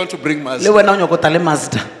yourself you want to bring le Mazda, wena o nyako ta le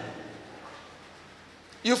masida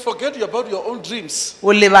you forget about your own dreams. o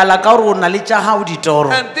lebala ka gore o na le tša gago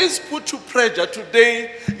ditoro And this put you pressure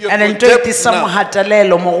today. You're and nto e tisa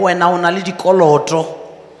mogatelelo mo go wena o na le dikoloto.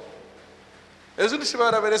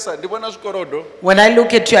 When I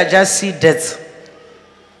look at you, I just see debts.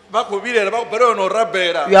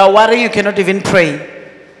 You are worried you cannot even pray.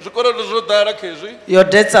 Your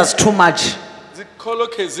debts are too much. There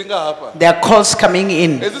are calls coming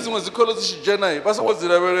in.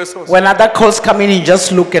 When other calls come in, you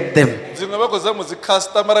just look at them. Some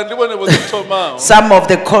of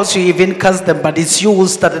the calls you even curse them, but it's you who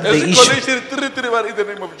started the issue.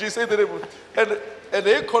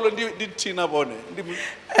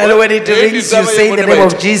 And when it rings, you say the name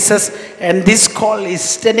of Jesus, and this call is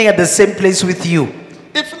standing at the same place with you.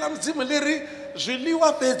 If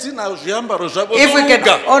we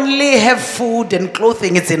can only have food and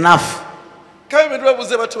clothing, it's enough. People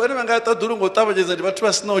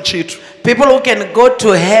who can go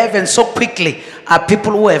to heaven so quickly are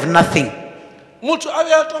people who have nothing. If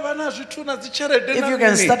you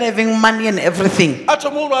can start having money and everything,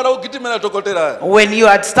 when you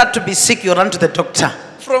start to be sick, you run to the doctor.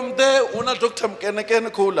 From there,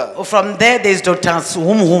 there's doctors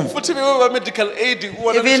whom.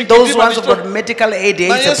 Even those ones who got medical aid,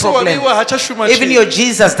 it's a problem. Even your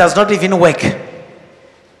Jesus does not even work.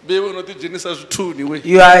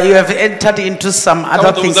 You have entered into some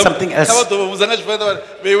other thing, something else.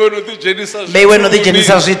 You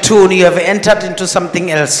have entered into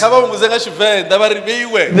something else. Can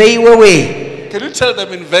you tell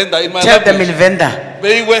them in Venda? In my Tell them language? in Venda.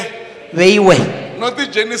 Not the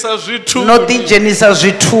Genesis Not the Genesis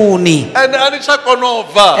Rituni.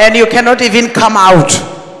 And you cannot even come out.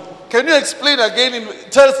 Can you explain again?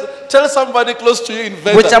 Tell somebody close to you in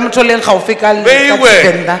Venda. Which I'm telling how Where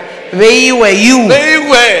were you? Where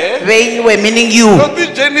were meaning you Not the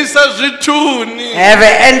Genesis Rituni. have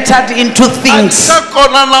entered into things.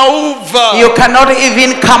 You cannot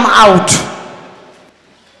even come out.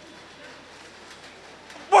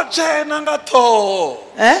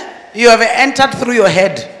 You have entered through your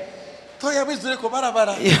head.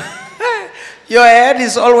 Your head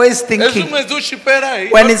is always thinking.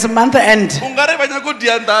 When it's month end,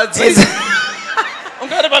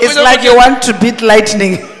 it's like you want to beat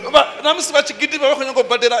lightning.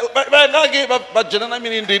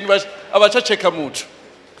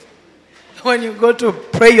 When you go to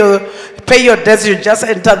pay your debts, you just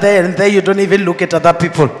enter there and there you don't even look at other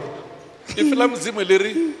people.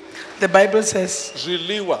 The Bible says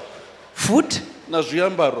food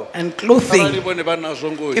and clothing.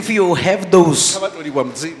 If you have those,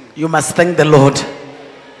 you must thank the Lord.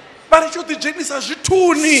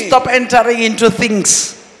 Stop entering into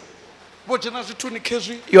things.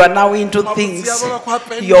 You are now into things.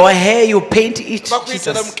 Your hair, you paint it.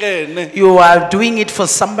 Jesus. You are doing it for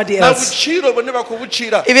somebody else.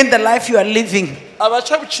 Even the life you are living,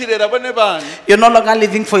 you're no longer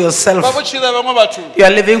living for yourself. You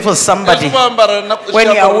are living for somebody.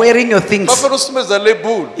 When you are wearing your things,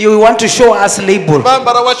 you want to show us label.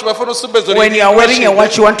 When you are wearing a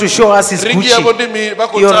watch, you want to show us is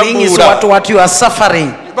Gucci. Your ring is what you are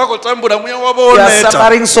suffering. You are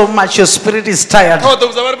suffering so much, your spirit is tired.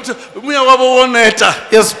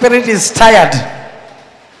 Your spirit is tired.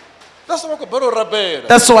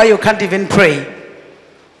 That's why you can't even pray.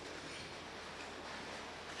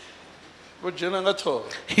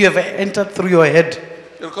 You have entered through your head.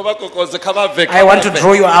 I want to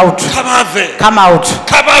draw you out. Come out.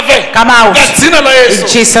 Come out. In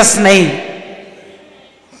Jesus' name.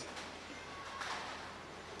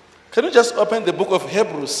 Can you just open the book of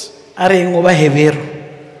Hebrews?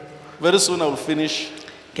 Very soon I will finish.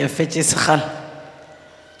 12.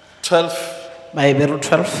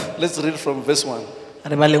 Let's read from verse 1.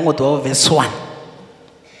 Verse 1.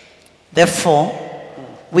 Therefore,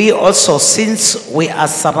 we also, since we are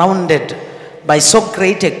surrounded by so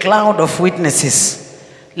great a cloud of witnesses,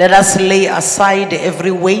 let us lay aside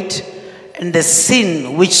every weight and the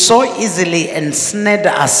sin which so easily ensnared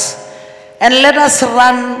us, and let us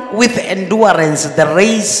run with endurance the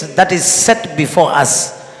race that is set before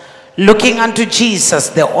us, looking unto Jesus,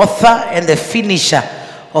 the author and the finisher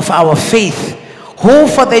of our faith, who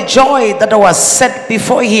for the joy that was set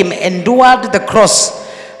before him endured the cross,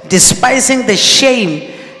 despising the shame,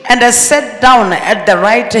 and has sat down at the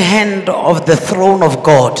right hand of the throne of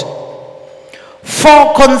God.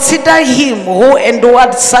 For consider him who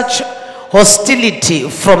endured such hostility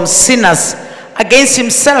from sinners against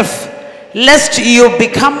himself, lest you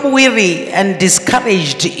become weary and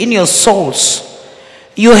discouraged in your souls.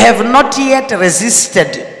 You have not yet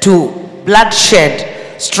resisted to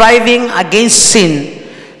bloodshed, striving against sin,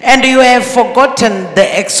 and you have forgotten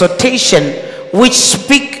the exhortation which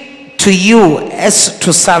speak to you as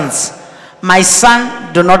to sons. My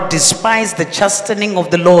son, do not despise the chastening of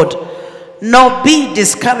the Lord, nor be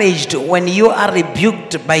discouraged when you are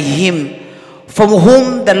rebuked by him. From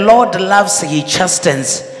whom the Lord loves, he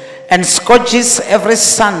chastens, and scourges every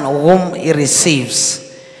son whom he receives.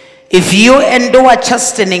 If you endure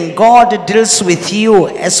chastening, God deals with you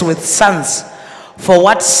as with sons. For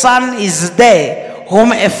what son is there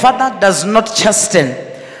whom a father does not chasten?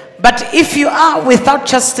 But if you are without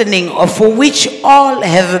chastening, of which all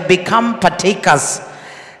have become partakers,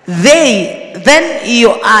 then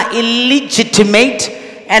you are illegitimate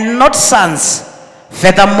and not sons.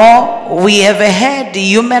 Furthermore, we have had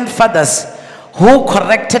human fathers who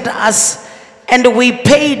corrected us, and we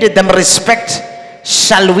paid them respect.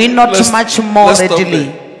 Shall we not much more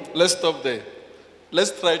readily? Let's stop there.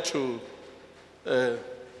 Let's try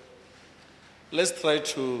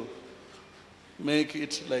to make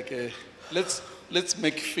it like a let's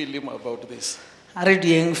make film about this.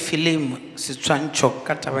 Film.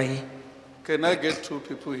 Can I get 2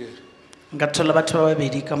 people here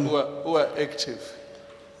who are active?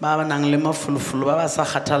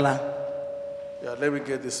 Yeah, let me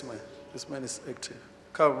get this man. This man is active.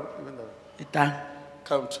 Come, even though.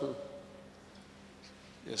 Come too.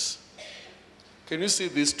 Yes. Can you see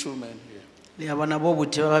these 2 men here?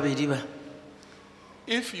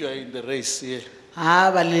 If you are in the race here,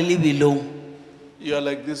 you are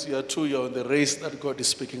like this, you are 2, you are on the race that God is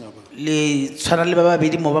speaking about.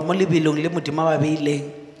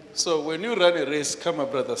 So when you run a race, come my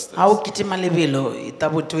brother, come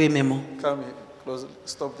here, close,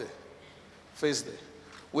 stop there, face there.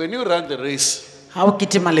 When you run the race,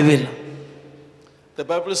 the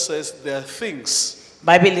Bible says there are things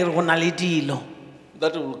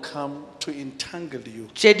that will come to entangle you.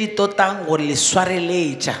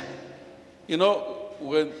 You know,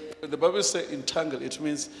 when the Bible says entangle, it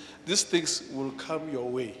means these things will come your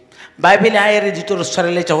way.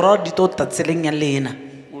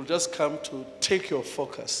 Will just come to take your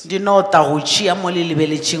focus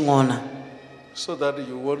so that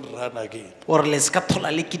you won't run again.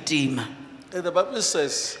 And the Bible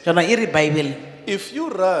says, if you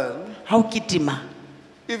run,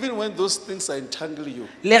 even when those things are entangle you,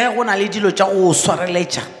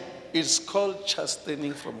 it's called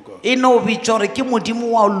chastening from God.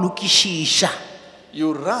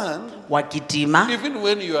 You run, even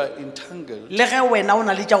when you are entangled.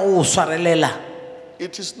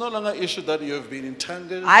 It is no longer an issue that you have been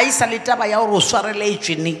entangled.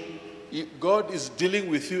 God is dealing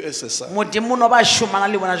with you as a son.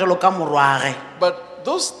 But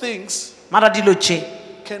those things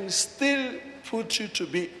can still put you to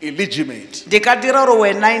be illegitimate.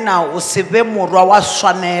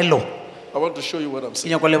 I want to show you what I'm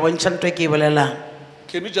saying.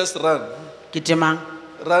 Can you just run?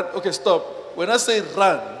 Run. Okay, stop. When I say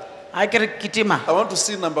run, I want to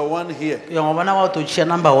see number 1 here.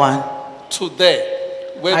 To there.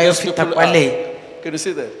 Where these people are. Can you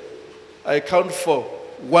see that? I count 4.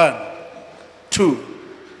 1, 2,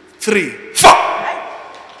 3, 4.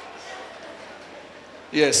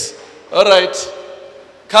 Yes. All right.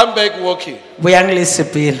 Come back walking.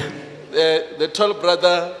 The tall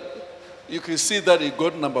brother, you can see that he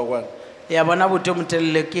got number 1.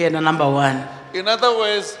 In other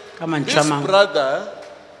words, this brother,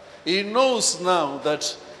 he knows now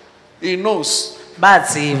that he knows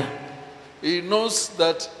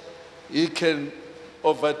that he can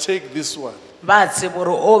overtake this one.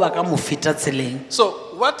 So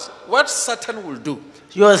what Satan will do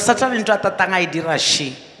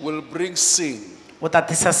will bring sin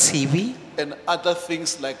and other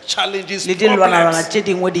things like challenges, problems.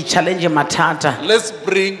 Let's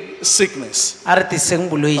bring sickness.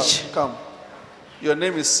 Come. Your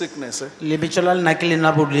name is sickness.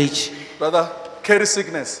 Brother, carry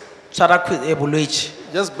sickness.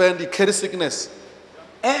 Just bend the carry sickness.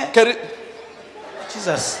 Carry.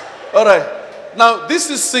 Jesus. All right. Now this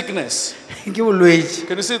is sickness. Can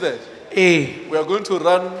you see that? We are going to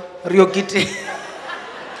run.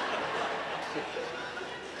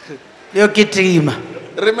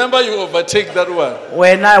 Remember, you overtake that one.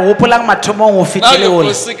 Now you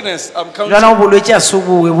for sickness. I'm counting.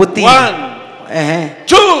 1,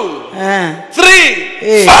 2, 3,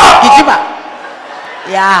 4.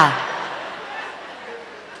 Yeah.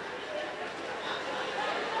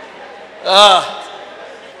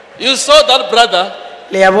 You saw that brother.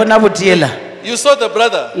 Le ya bona butiela. You saw the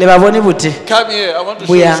brother. Le ba bone buti. Come here. I want to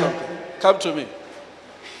show you something. Come to me.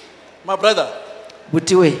 My brother.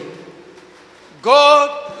 Butiwe.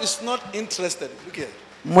 God is not interested. Look here.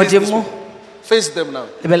 Modimo. Face them now.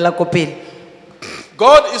 Le bella kopele.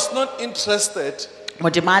 God is not interested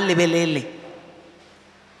Modimo a lebelele.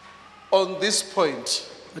 on this point.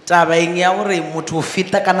 Taba eng ya hore motho o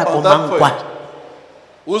feta ka nako On that mang kwa. point.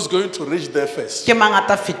 Who's going to reach there first? Ke mang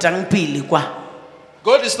ata fetang pele kwa.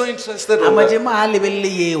 God is not interested A on that. Modimo a lebelele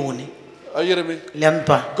yeo ne. Are you hearing me? Le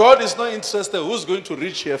ntwa. God is not interested who's going to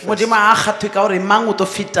reach here first. Modimo a kgathwe ka hore mang o to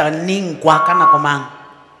feta ning kwa ka nako mang.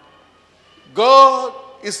 God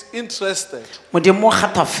is interested Modimo o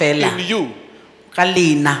kgathwa fela in you. ka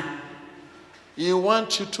lena. He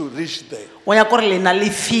wants you to reach there. O ya gore lena le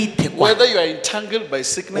fite kwa. Whether you are entangled by O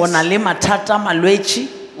sickness, na le mathata malwetsi,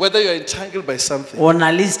 whether you are entangled by something, o na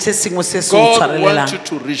le se sengwe se se o God wants you tshwarelang.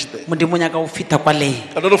 to reach there. Modimo o nyaka o feta kwa le.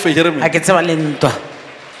 I don't know if you hear me. A ke tseba le ntwa.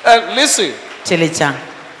 And listen, Tšheletsang.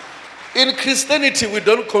 in Christianity we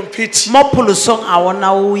don't compete. Mo pholosong a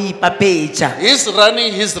ona o ipapetša. He's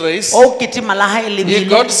running his race. O ketima la hae le He bile.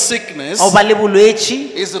 got sickness. O ba le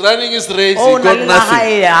bolwetši. He's running his race. O He na got le la nothing.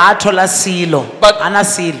 hae a thola silo. But- Ana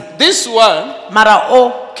silo. This one Mara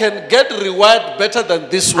o can get reward better than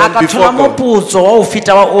this a one ka before thola God. moputso wa o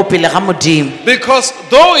feta wa o pele ga Modimo. Because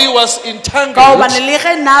though he was Ka entangled, gobane le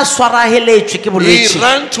ge na a swarageletšwe ke he bolwetši.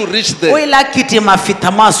 ran to reach O there. ile a ketima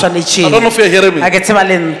feta mo a I don't know swanetšeng. if you're hearing me. A ke tseba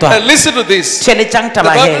le ntwa. And listen to this. Tšheletsang The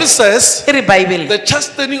taba Bible he. says E re Bible. the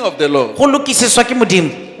chastening of the Lord, Go lokisiswa ke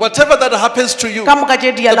Modimo. whatever that happens to you, Ka moka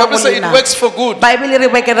tše di the yana Bible go says it lena. works for good. Bible e re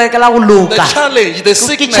bekerekela go The loka. challenge, the Ke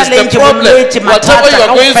sickness, challenge the problem, bolwetši whatever mathata you are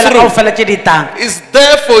going kaofela through kaofela tše di tang. is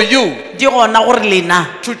there for you Di gona gore lena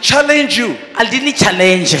to challenge you a di le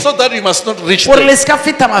challenge so that you must not reach gore there. le se ka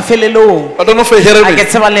feta mafelelong. I don't know if you're hearing A ke me.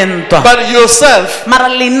 tseba le ntwa. But yourself, Mara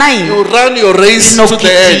lenai you run your race no to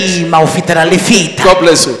the end. kitima o fetela le feta. God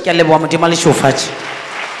bless you. Ke a leboga Modimo a lešofatše.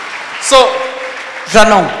 So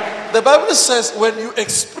Jaanong the Bible says when you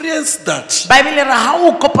experience that Bible e re ha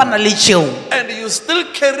o kopana le tšeo and you still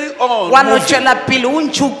carry on wa no moving, tšwela pele o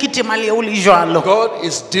ntše o ketima le o le jalo. God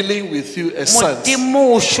is dealing with you as sons.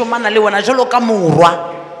 Modimo o šomana le wena jalo ka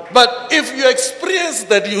morwa. But if you experience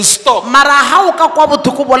that you stop, Mara ha o ka kwa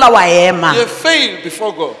bothoko bola wa ema. you fail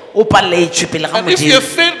before God. O paletšwe pele ga And if you Modimo.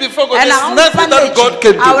 fail before God, And there's nothing that God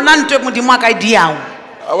can a do. ona ntho e Modimo a ka e diang.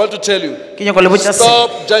 I want to tell you, Ke nyako le botša se.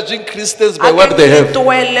 stop judging Christians by A what ke they have.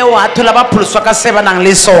 tloele o athola ba pholoswa ka se ba nang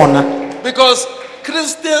le sona. Because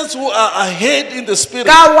Christians who are ahead in the spirit,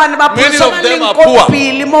 Ka wane ba many pholoswa of ba them leng are ko poor.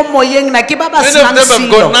 pele mo moyeng na ke ba ba Many of senang them have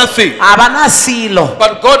got silo. nothing. A ba na silo.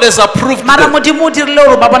 But God has approved Mara them. Modimo o dirile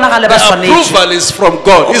gore ba bonagale ba The swanetše. approval is from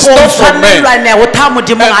God. It's Go not from man. tshwanelwane go tha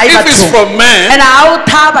Modimo ga And e if it's bathong. from man, And ha o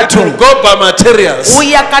tha it will bathong go by materials. o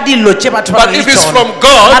ya ka dilo tše batho ba But nang le if it's tšona. from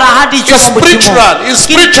God, Mara ha di it's tšwa mo Modimong, spiritual. It's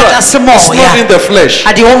ke dilo spiritual. tša It's semoya. not in the flesh.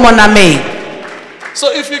 A di go mo nameng.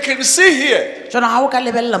 So if you can see here, Jona ha o ka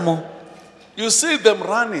lebelela mo you see them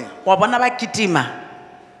running. wa bona ba kitima.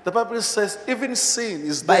 The Bible says even sin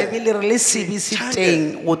is there. Bible re le sebe se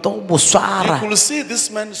teng o to bo swara. You could see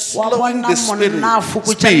this man Wa slowing bona the spirit. monna a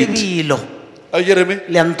fokotša Speed. lebelo. Are you hearing me?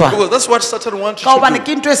 Le a ntwa. Because that's what Satan wants Ka you gobane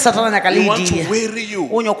to ke ntho e Satana nyaka do. le He wants to dia. weary you.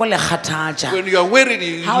 O nyako le kgathatša. When you are weary,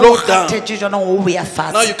 you Ha o low down. kgathetše jona o beya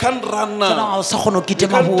Now you fatshe. can't run Jona ga now. o sa kgone o You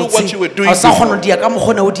kitema can't do what you were botse. doing Ga o sa kgone before. o dia ka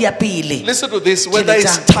mokgone o dia pele. Listen to this, whether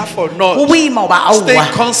it's Tšheletsang. tough or Go not. boima o ba Stay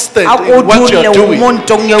aowa. constant A ko in what you are dule doing. mo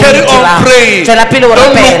ntong ye o e Carry on dirang. praying. Tšwela pele o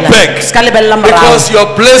Don't rapela. look back. Se ka lebelela morago. Because your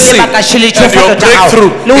blessing Lebaka and tšhelete your tša gago.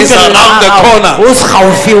 breakthrough Le is utlwelele around the ga gago. corner. O se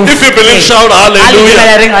gaufi. If you believe, shout A le hallelujah.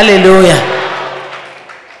 dumela reng hallelujah.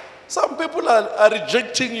 Some people are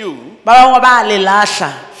rejecting you, Ba bangwe ba le lahla.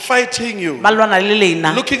 fighting you, Ba lwana le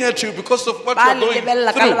lena. looking at you because of what you Ba are le going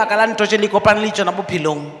lebelela ka through. lebaka la ntho tše le kopane le tšona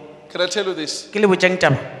bophelong. Can I tell you this? Ke le botšang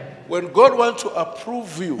taba. When God wants to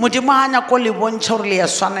approve you Modimo a nyako le bontšha gore le ya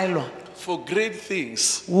swanelwa. for great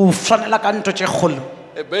things, O swanela ka ntho tše kgolo.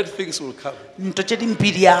 bad things will come. Ntho tše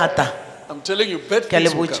dimpe di ata. I'm telling you, bad Ke a le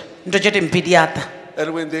things will botša. come. Ntho tše dimpe di ata.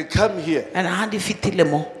 And when they come here And ha di fetile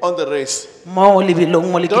mo on the race, mo lebelong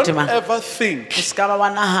mo le don't ketemang. ever O think, se ka ba wa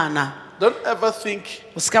nahana. don't ever think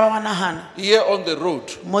O se ka ba wa nahana. here on the road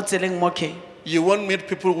Mo tseleng mo ke. You won't meet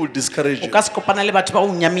people who will discourage o you. ka se kopana le batho ba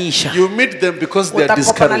o nyamisha You meet them because o they ta are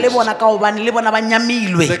kopana le discouraged. bona ka hobane le bona ba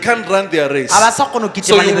nyamilwe They can't run their race. a ba sa kgone ho So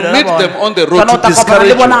kitima you lebelo la meet them bona on the road Jwanong o to ta kopana discourage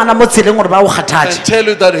le you bona ana mo tseleng gore ba o and kgathatse tell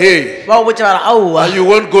you that, hey, ba o botse ba re aowa you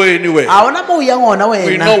won't go anywhere. a ona mo o yang ona wena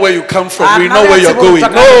We know where you come from. Ah, We nna know le where a you're tsebe hore going. o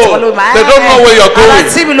tswa ka No, letsebo le- they don't know where you're a ba going.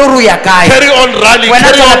 tsebe le hore o ya kae Carry on running. wena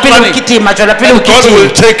Carry tswela on pele o running. kitima tswela pele o And God will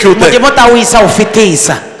kitima take you there. modimo o tla o isa o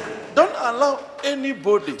fetisa Don't allow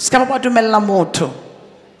anybody se ka ba ba dumella motho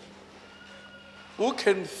who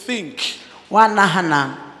can think wa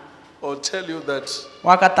nahanang or tell you that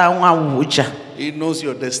wa ka tang wa uja he knows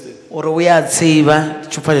your destiny. ore o ya tseba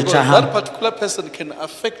tšhofatšo Because tša that gago particular person can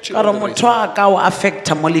affect you. ka gore On the race. motho a ka o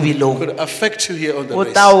affecta mo lebilong Could affect you here on the o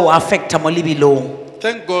race. ta o affecta mo lebilong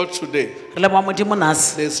Thank God today re leboa modimo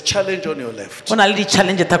nase there's challenge on your left. go na le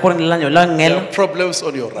di-challenge takoreng la There ngela are problems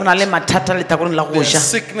on your go na right. le mathata le takoreng la go There's ja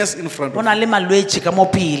sickness in front go of na you. le malwetse ka mo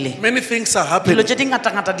pele Many things are dilo happening. tše di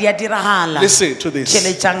ngata-ngata di a diragala Listen to this.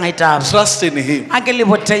 tšheletšang e taba Trust in Him. a ke le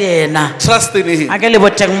bote yena Trust in Him. a ke le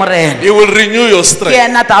boteng morena He will renew your ke strength.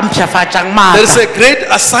 yena ta mpšhafatšang There's maaka a great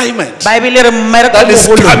assignment baebile re mmereko that is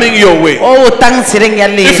mogolo coming your way. o o tang tseleng ya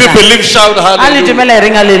If you lena believe, shout a le hallelujah. dumela e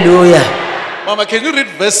reng alleluia Mama, can you read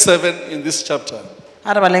verse 7 in this chapter?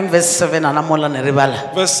 a re baleng verse 7 ana mola ne re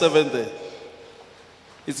bala Verse 7 there.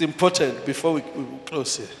 It's important before we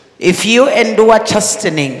close here. if you endure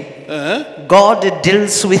chastening Uh-huh. God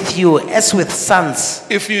deals with you as with sons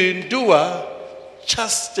If you endure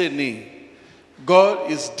chastening,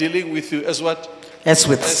 God is dealing with you as what? as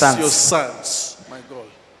with As your sons sons. My God.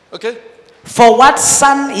 Okay? for what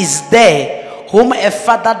son is there whom a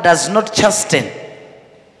father does not chasten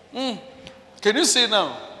Can you see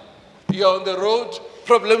now? You are on the road,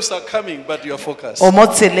 problems are coming, but you are focused. o mo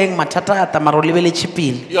tseleng mathata a ta mara o lebeletše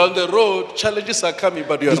pele You are on the road, challenges are coming,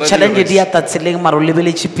 but you are running di-challenge your di race. a ta tseleng mara o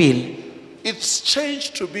lebeletše pele It's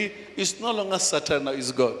changed to be, it's no longer Satan now,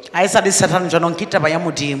 it's God. a e sa di satan jaanong ke taba ya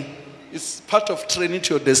modimo It's part of training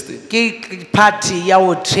to your destiny. ke party ya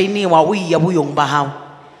o trainiwa o iya boyong ba gago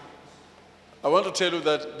I want to tell you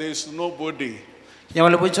that there is nobody ya go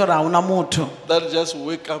le botse gore ga ona motho that just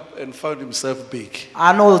wake up and found himself big.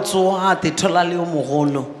 a no tsoga a tethola le yo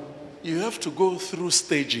mogolo You have to go through o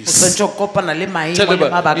stages. tshwanetse go kopana le Tell maemo le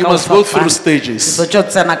them, mabaka you a o must go through fapana o stages. tshwanetse go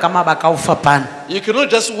tsena ka mabaka a o fapana You cannot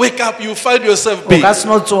just wake up, you find yourself o big. ka se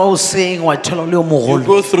no tsoga o seng wa thola le yo You mogolo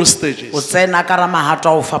go through o stages. tsena ka ra magato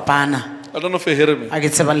a o fapana I don't know if you hear me. a ke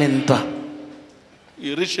tseba le ntwa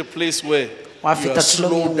You reach a place where wa you feta are tulong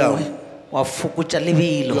slowed nngwe down. wa fokotša You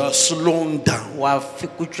lebelo are slowing down. wa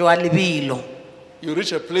fokotšwa lebelo You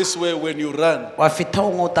reach a place where when you run, wa feta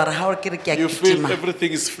gongwe o tare ga o ke re ke a you feel kitima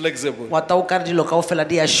everything is flexible. wa ta o ka re dilo kao fela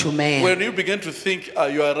di a šomela When you begin to think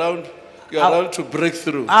you are around to break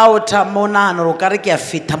through, a o tha mo nagana gore o ka re ke a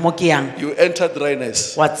feta mo ke yang you enter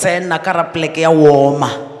dryness. wa tsena ka ra poleke ya o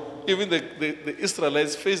oma Even the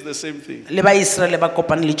Israelites faced the same thing. le baiseraele ba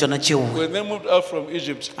kopane le tsona tšeo When they moved out from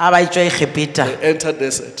Egypt, a ba etswa egepeta they entered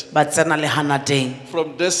desert. ba tsena lehanateng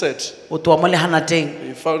From desert, o toa mo lehanateng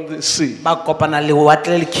they found the sea. ba kopana le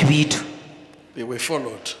watle le khibidu They were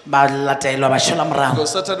followed. ba latelwa ba šola morago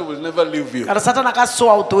Because Satan will never leave you. ka re satana ka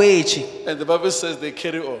soa o toetše And the Bible says they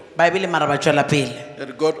carry on. baebile mara ba tswela pele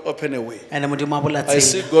And God open a way. ande modimo a bola I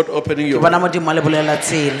see tsela God opening ke your bona way. modimo a le bolela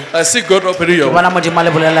tsela I see God opening ke your way. bona modimo a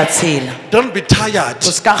le bolela tsela Don't be tired. o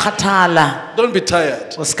se ka kgathala Don't be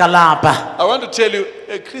tired. o se ka lapa I want to tell you,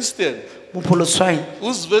 a Christian mopholoswaeng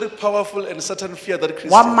who's very powerful and Satan fear that wa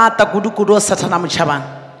Christian mata kudu-kudu o satana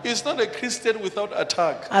motšhabang is not a Christian without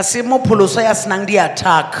attack. a se mopholoswa ya senang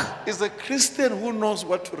di-attack It's a Christian who knows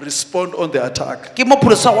what to respond on the attack. ke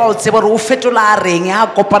mopholoswa wa o tseba gore o fetola a reng a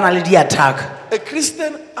kopana le di-attack A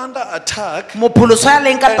Christian under attack, mopholoswa ya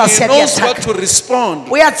leng ka and he tlase ya knows what di-attack to respond.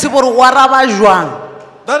 o ya tseba gore o araba jwang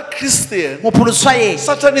That Christian, mopholoswa ye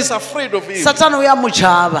Satan is afraid of him. satana o ya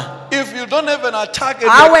motšhaba If you don't have an attack and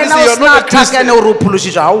a you're a wena Christian, o you're sena not a attack ane Christian. ore o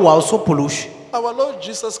phološitša aowa o se o phološe Our Lord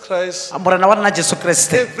Jesus Christ, morena wa rena jesu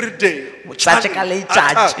kriste every day, tšatši ka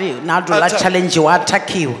letšatši na dula attack. challenge wa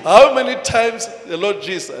attackiwa How many times the Lord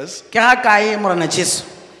Jesus ke ga kae morena jesu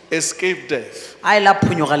escaped death? a e la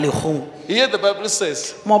phonyoga legong Here the Bible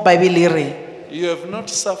says, mo baebele e re you have not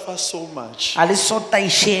suffered so much a le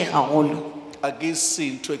sotaiše gagolo against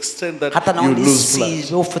sin to extend that gatana you o le lose blood.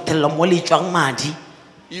 sebe o fetelela mo le tswang madi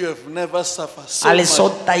You have never suffered so a le much.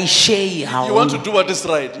 sotaišei You want to gagolo do what is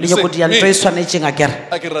right. le You nyako dia ntho say, e me, swanetšeng a kere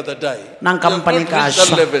I can rather die. nna You nka have not mpane reached ka that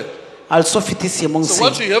šwa level. a le so fete seemong So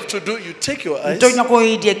what se you have to do, you take your eyes, nto o nyako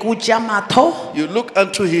e die ke o tšea matho you look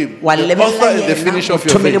unto him, wa the author lebelela and the yena finisher of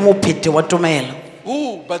your mothomele faith, mophete wa tomela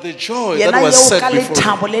who But the joy that was set before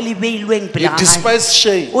him, he despised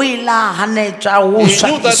shame. He knew that there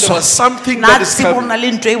was something that is coming.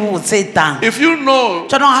 If you know,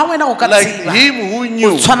 like him who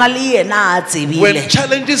knew, when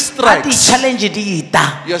challenges strike, you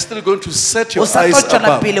are still going to set your eyes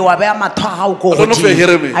above. I don't know if you're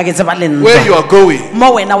hearing me. Where you are going,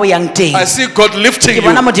 I see God lifting you.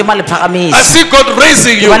 I see God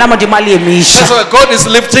raising you. That's why God is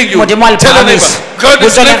lifting you. Tell your neighbor, God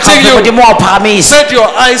is lifting you. Set your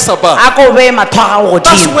eyes above.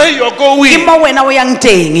 That's where you are going,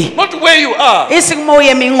 not where you are.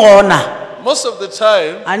 Most of the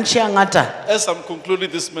time, as I'm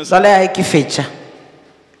concluding this message,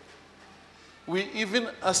 we even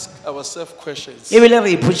ask ourselves questions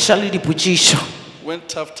when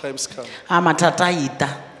tough times come.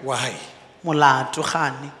 Why?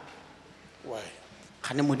 Why?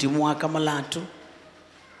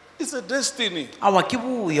 It's a destiny.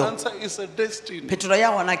 Answer is a destiny.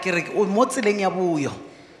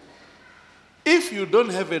 If you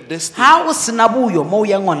don't have a destiny,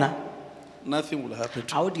 nothing will happen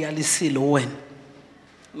to you.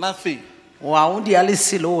 Nothing. You will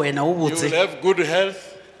have good health.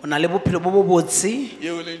 You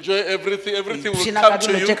will enjoy everything. Everything will come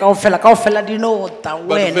to you.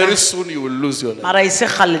 But very soon you will lose your life.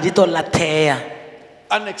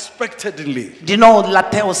 Unexpectedly.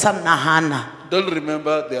 Don't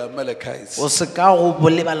remember the Amalekites.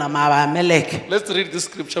 Let's read this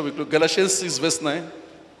scripture. We Galatians 6 verse 9.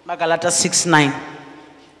 Galatians 6:9.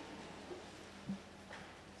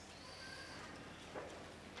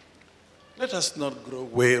 Let us not grow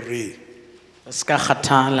weary. I'm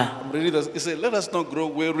reading this. It says, let us not grow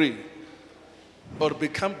weary or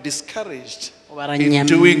become discouraged in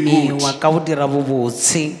doing good.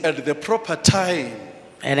 At the proper time,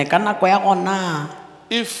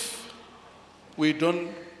 if we don't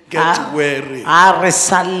get weary,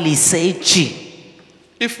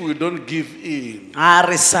 if we don't give in,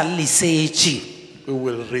 we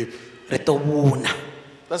will reap.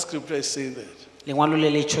 That scripture is saying that.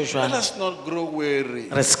 Let us not grow weary.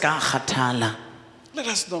 Let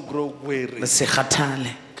us not grow weary.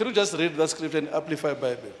 Can you just read that scripture in Amplified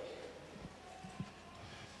Bible?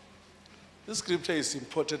 This scripture is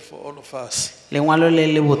important for all of us. When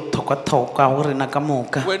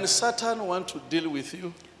Satan wants to deal with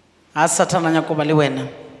you,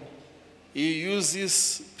 he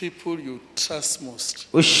uses people you trust most.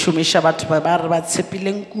 You're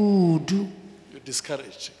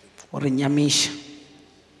discouraged.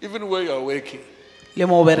 Even where you are working,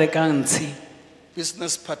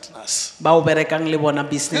 business partners,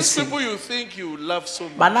 these people you think you love so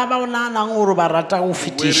much,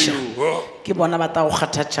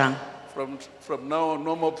 from now on,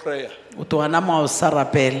 no more prayer.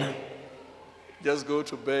 Just go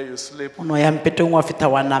to bed, you sleep, and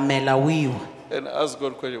ask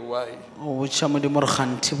God question, why?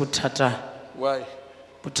 Why?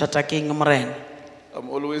 I'm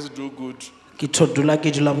always do good. I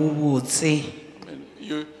mean,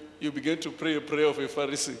 you begin to pray a prayer of a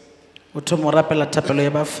Pharisee. Prayer of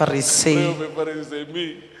a Pharisee, say,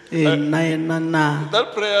 me.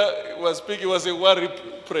 That prayer was speaking was a worry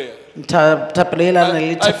prayer. I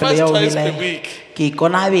fast twice per week.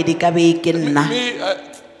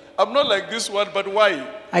 I'm not like this one, but why?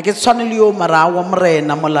 I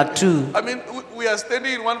mean, we are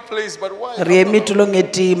standing in one place, but why?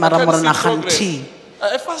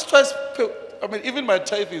 I fast twice per, I mean, even my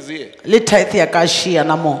tithe is here.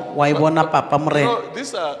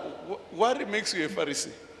 These are, worry makes you a Pharisee.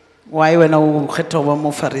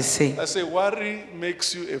 I say, worry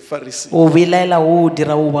makes you a Pharisee. Can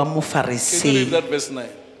you read that verse 9?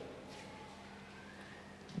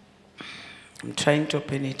 I'm trying to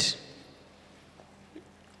open it.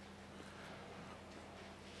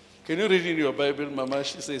 Can you read in your Bible, Mama?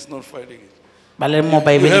 She says it's not finding it. You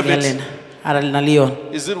have it.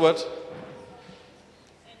 Is it what?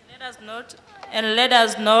 And let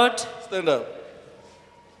us not Stand up.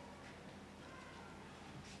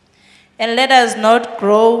 And let us not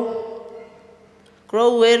grow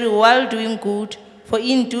weary while doing good, for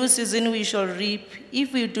in due season we shall reap,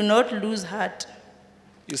 if we do not lose heart.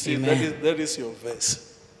 You see, that is your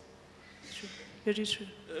verse. True. Very true.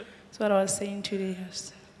 That's what I was saying today.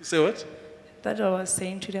 You say what? That's what I was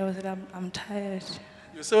saying today. I said, I'm tired.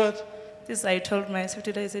 You say what? This I told myself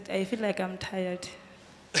today. I said, I feel like I'm tired.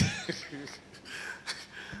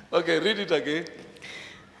 Okay, read it again.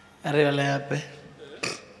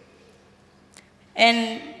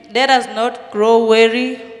 And let us not grow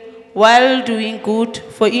weary while doing good,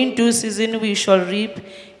 for in due season we shall reap,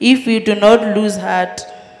 if we do not lose heart.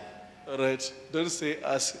 All right. Don't say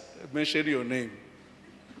ask, mention your name.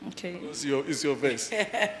 Okay. It's your verse.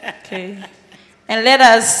 Okay. And let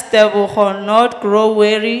us therefore not grow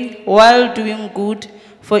weary while doing good,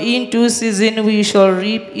 for in due season we shall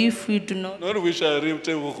reap if we do not. Not we shall reap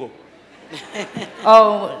tebuko.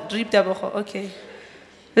 Oh, reap therefore. Okay.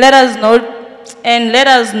 Let us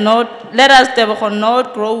therefore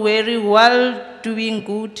not grow weary while doing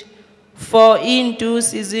good, for in due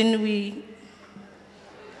season we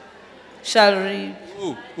shall reap.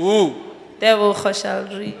 Ooh. Therefore shall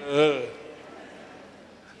reap.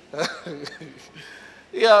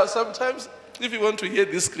 Yeah, sometimes if you want to hear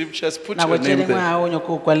these scriptures, put Nako your tše name dingwe there. ga o nyako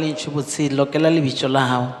o kwa lentšu botse lokela lebitso la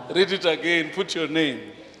gago Read it again, put your name.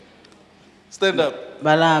 Stand up.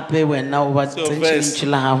 ba lape wena o ba So tsentše verse. lentšu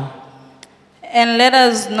la gago And let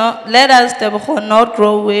us therefore not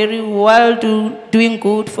grow weary while doing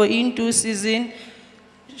good, for in due season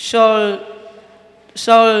shall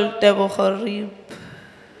therefore reap.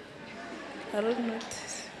 I don't know.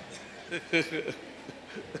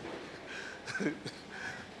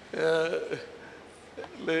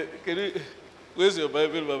 Can you, where's your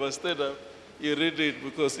Bible, Baba? Stand up. You read it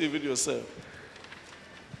because even yourself.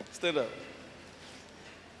 Stand up.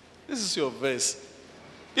 This is your verse.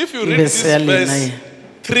 If you read this Verse ya lena verse ye.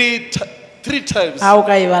 three times, ga o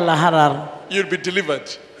ka e bala gararo you'll be delivered.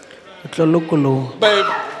 o tlo lokologa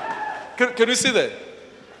Can you see that?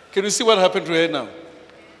 Can you see what happened to her now?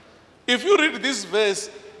 If you read this verse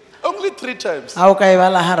only 3 times, ga o ka e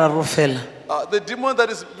bala gararo fela the demon that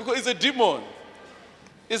is, because it's a demon,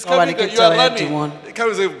 it's Gobane coming, ke you are taba ya running, demon. it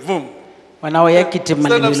comes and say, boom. wena o ya ketema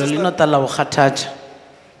Stand up, lebelo le sister. no tala go kgathatša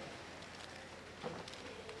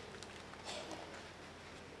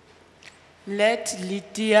Let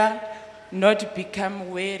Lydia not become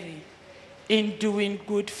weary in doing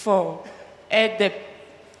good, for at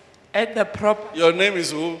the proper Your name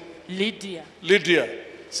is who? Lydia. Lydia.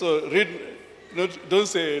 So read, don't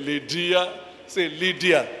say Lydia, say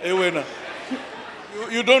Lydia. Ewena.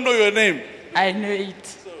 You don't know your name. I know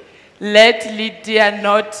it. Let Lydia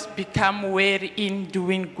not become weary in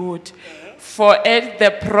doing good, for at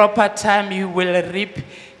the proper time you will reap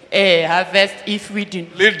a harvest if we do.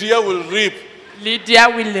 Lydia will reap. Lydia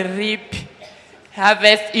will reap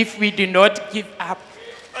harvest if we do not give up.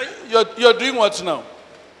 You're doing what now?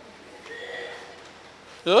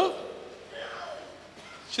 Yeah?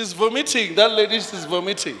 She's vomiting. That lady is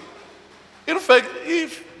vomiting. In fact,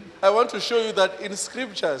 if I want to show you that in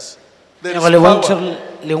scriptures, there is go le bontšhe power. gore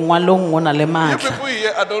lengwalong go na le You maatla people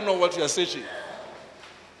here, I don't know what you are searching.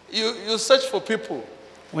 You search for people.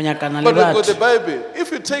 o nyakana le But with the batho Bible,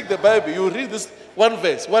 if you take the Bible, you read this one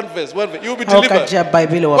verse, you'll be ga o ka delivered. tšea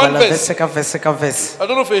bible wa One bala verse. verse ka verse ka verse I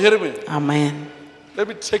don't know if you're hearing me. amen Let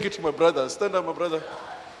me take it to my brother. Stand up, my brother.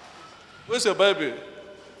 Where's your Bible?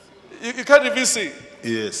 You can't even see.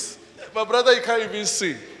 Yes. My brother, you can't even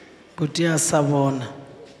see. buti a sa bona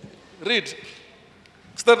Read.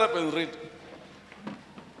 Stand up and read.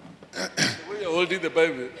 When you're holding the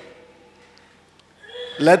Bible.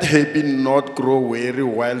 Let her not grow weary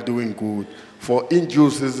while doing good, for in due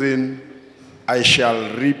season I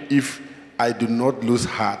shall reap if I do not lose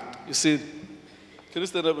heart. You see? Can you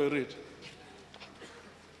stand up and read?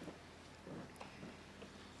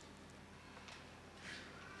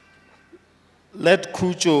 Let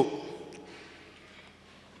Cujo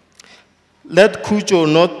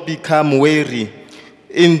not become weary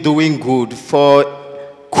in doing good, for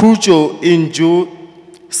Cujo in due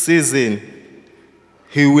season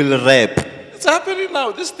he will reap. It's happening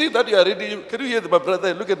now. This thing that you are reading, can you hear my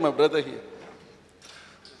brother? Look at my brother here.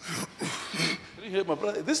 Can you hear my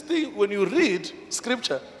brother? This thing, when you read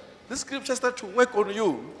scripture, this scripture starts to work on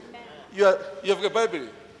you. You have a Bible.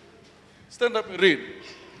 Stand up and read.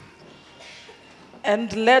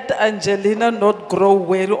 And let Angelina not grow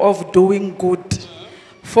weary of doing good,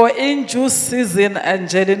 for in due season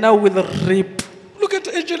Angelina will reap. Look at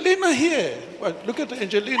Angelina here. Look at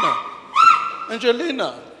Angelina.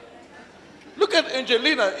 Angelina. Look at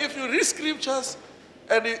Angelina. If you read scriptures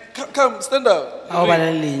and come, stand up. ga o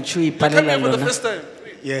bala lentšu o You come ipalela here for the lona first time.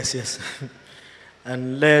 Yes.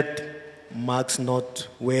 And let Max not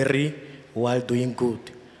weary while doing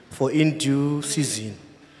good, for in due season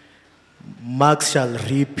Max shall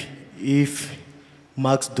reap if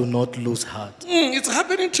Max do not lose heart. It's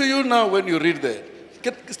happening to you now when you read that.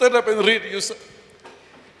 Stand up and read.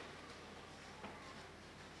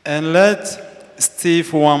 And let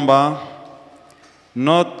Steve Wamba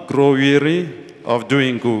not grow weary of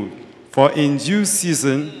doing good, for in due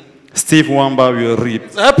season Steve Wamba will reap.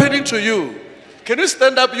 It's happening to you. Can you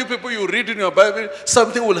stand up, you people, you read in your Bible,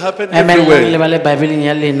 something will happen Amen.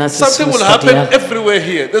 everywhere. Something will happen everywhere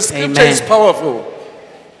here. The scripture is powerful.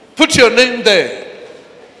 Put your name there.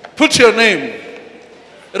 Put your name.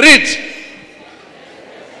 Read.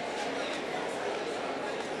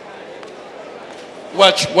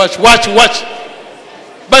 Watch.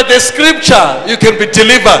 By the scripture, you can be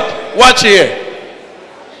delivered. Watch here.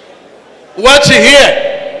 Watch here.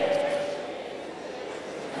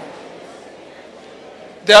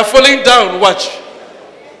 They are falling down. Watch.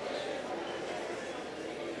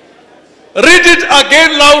 Read it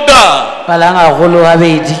again louder.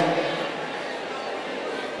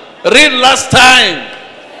 Read last time.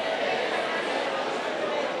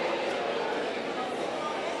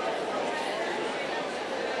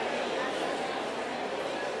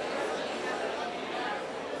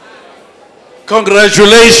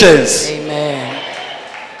 Congratulations. Amen.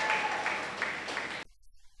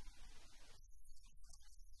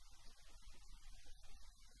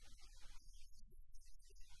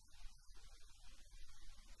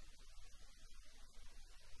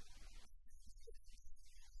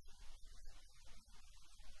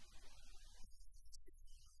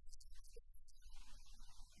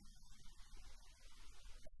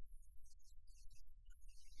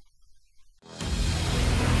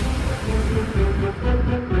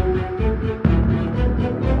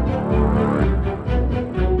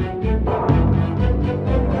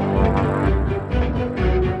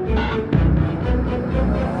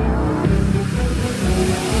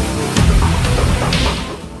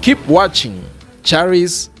 Keep watching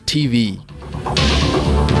Charis TV.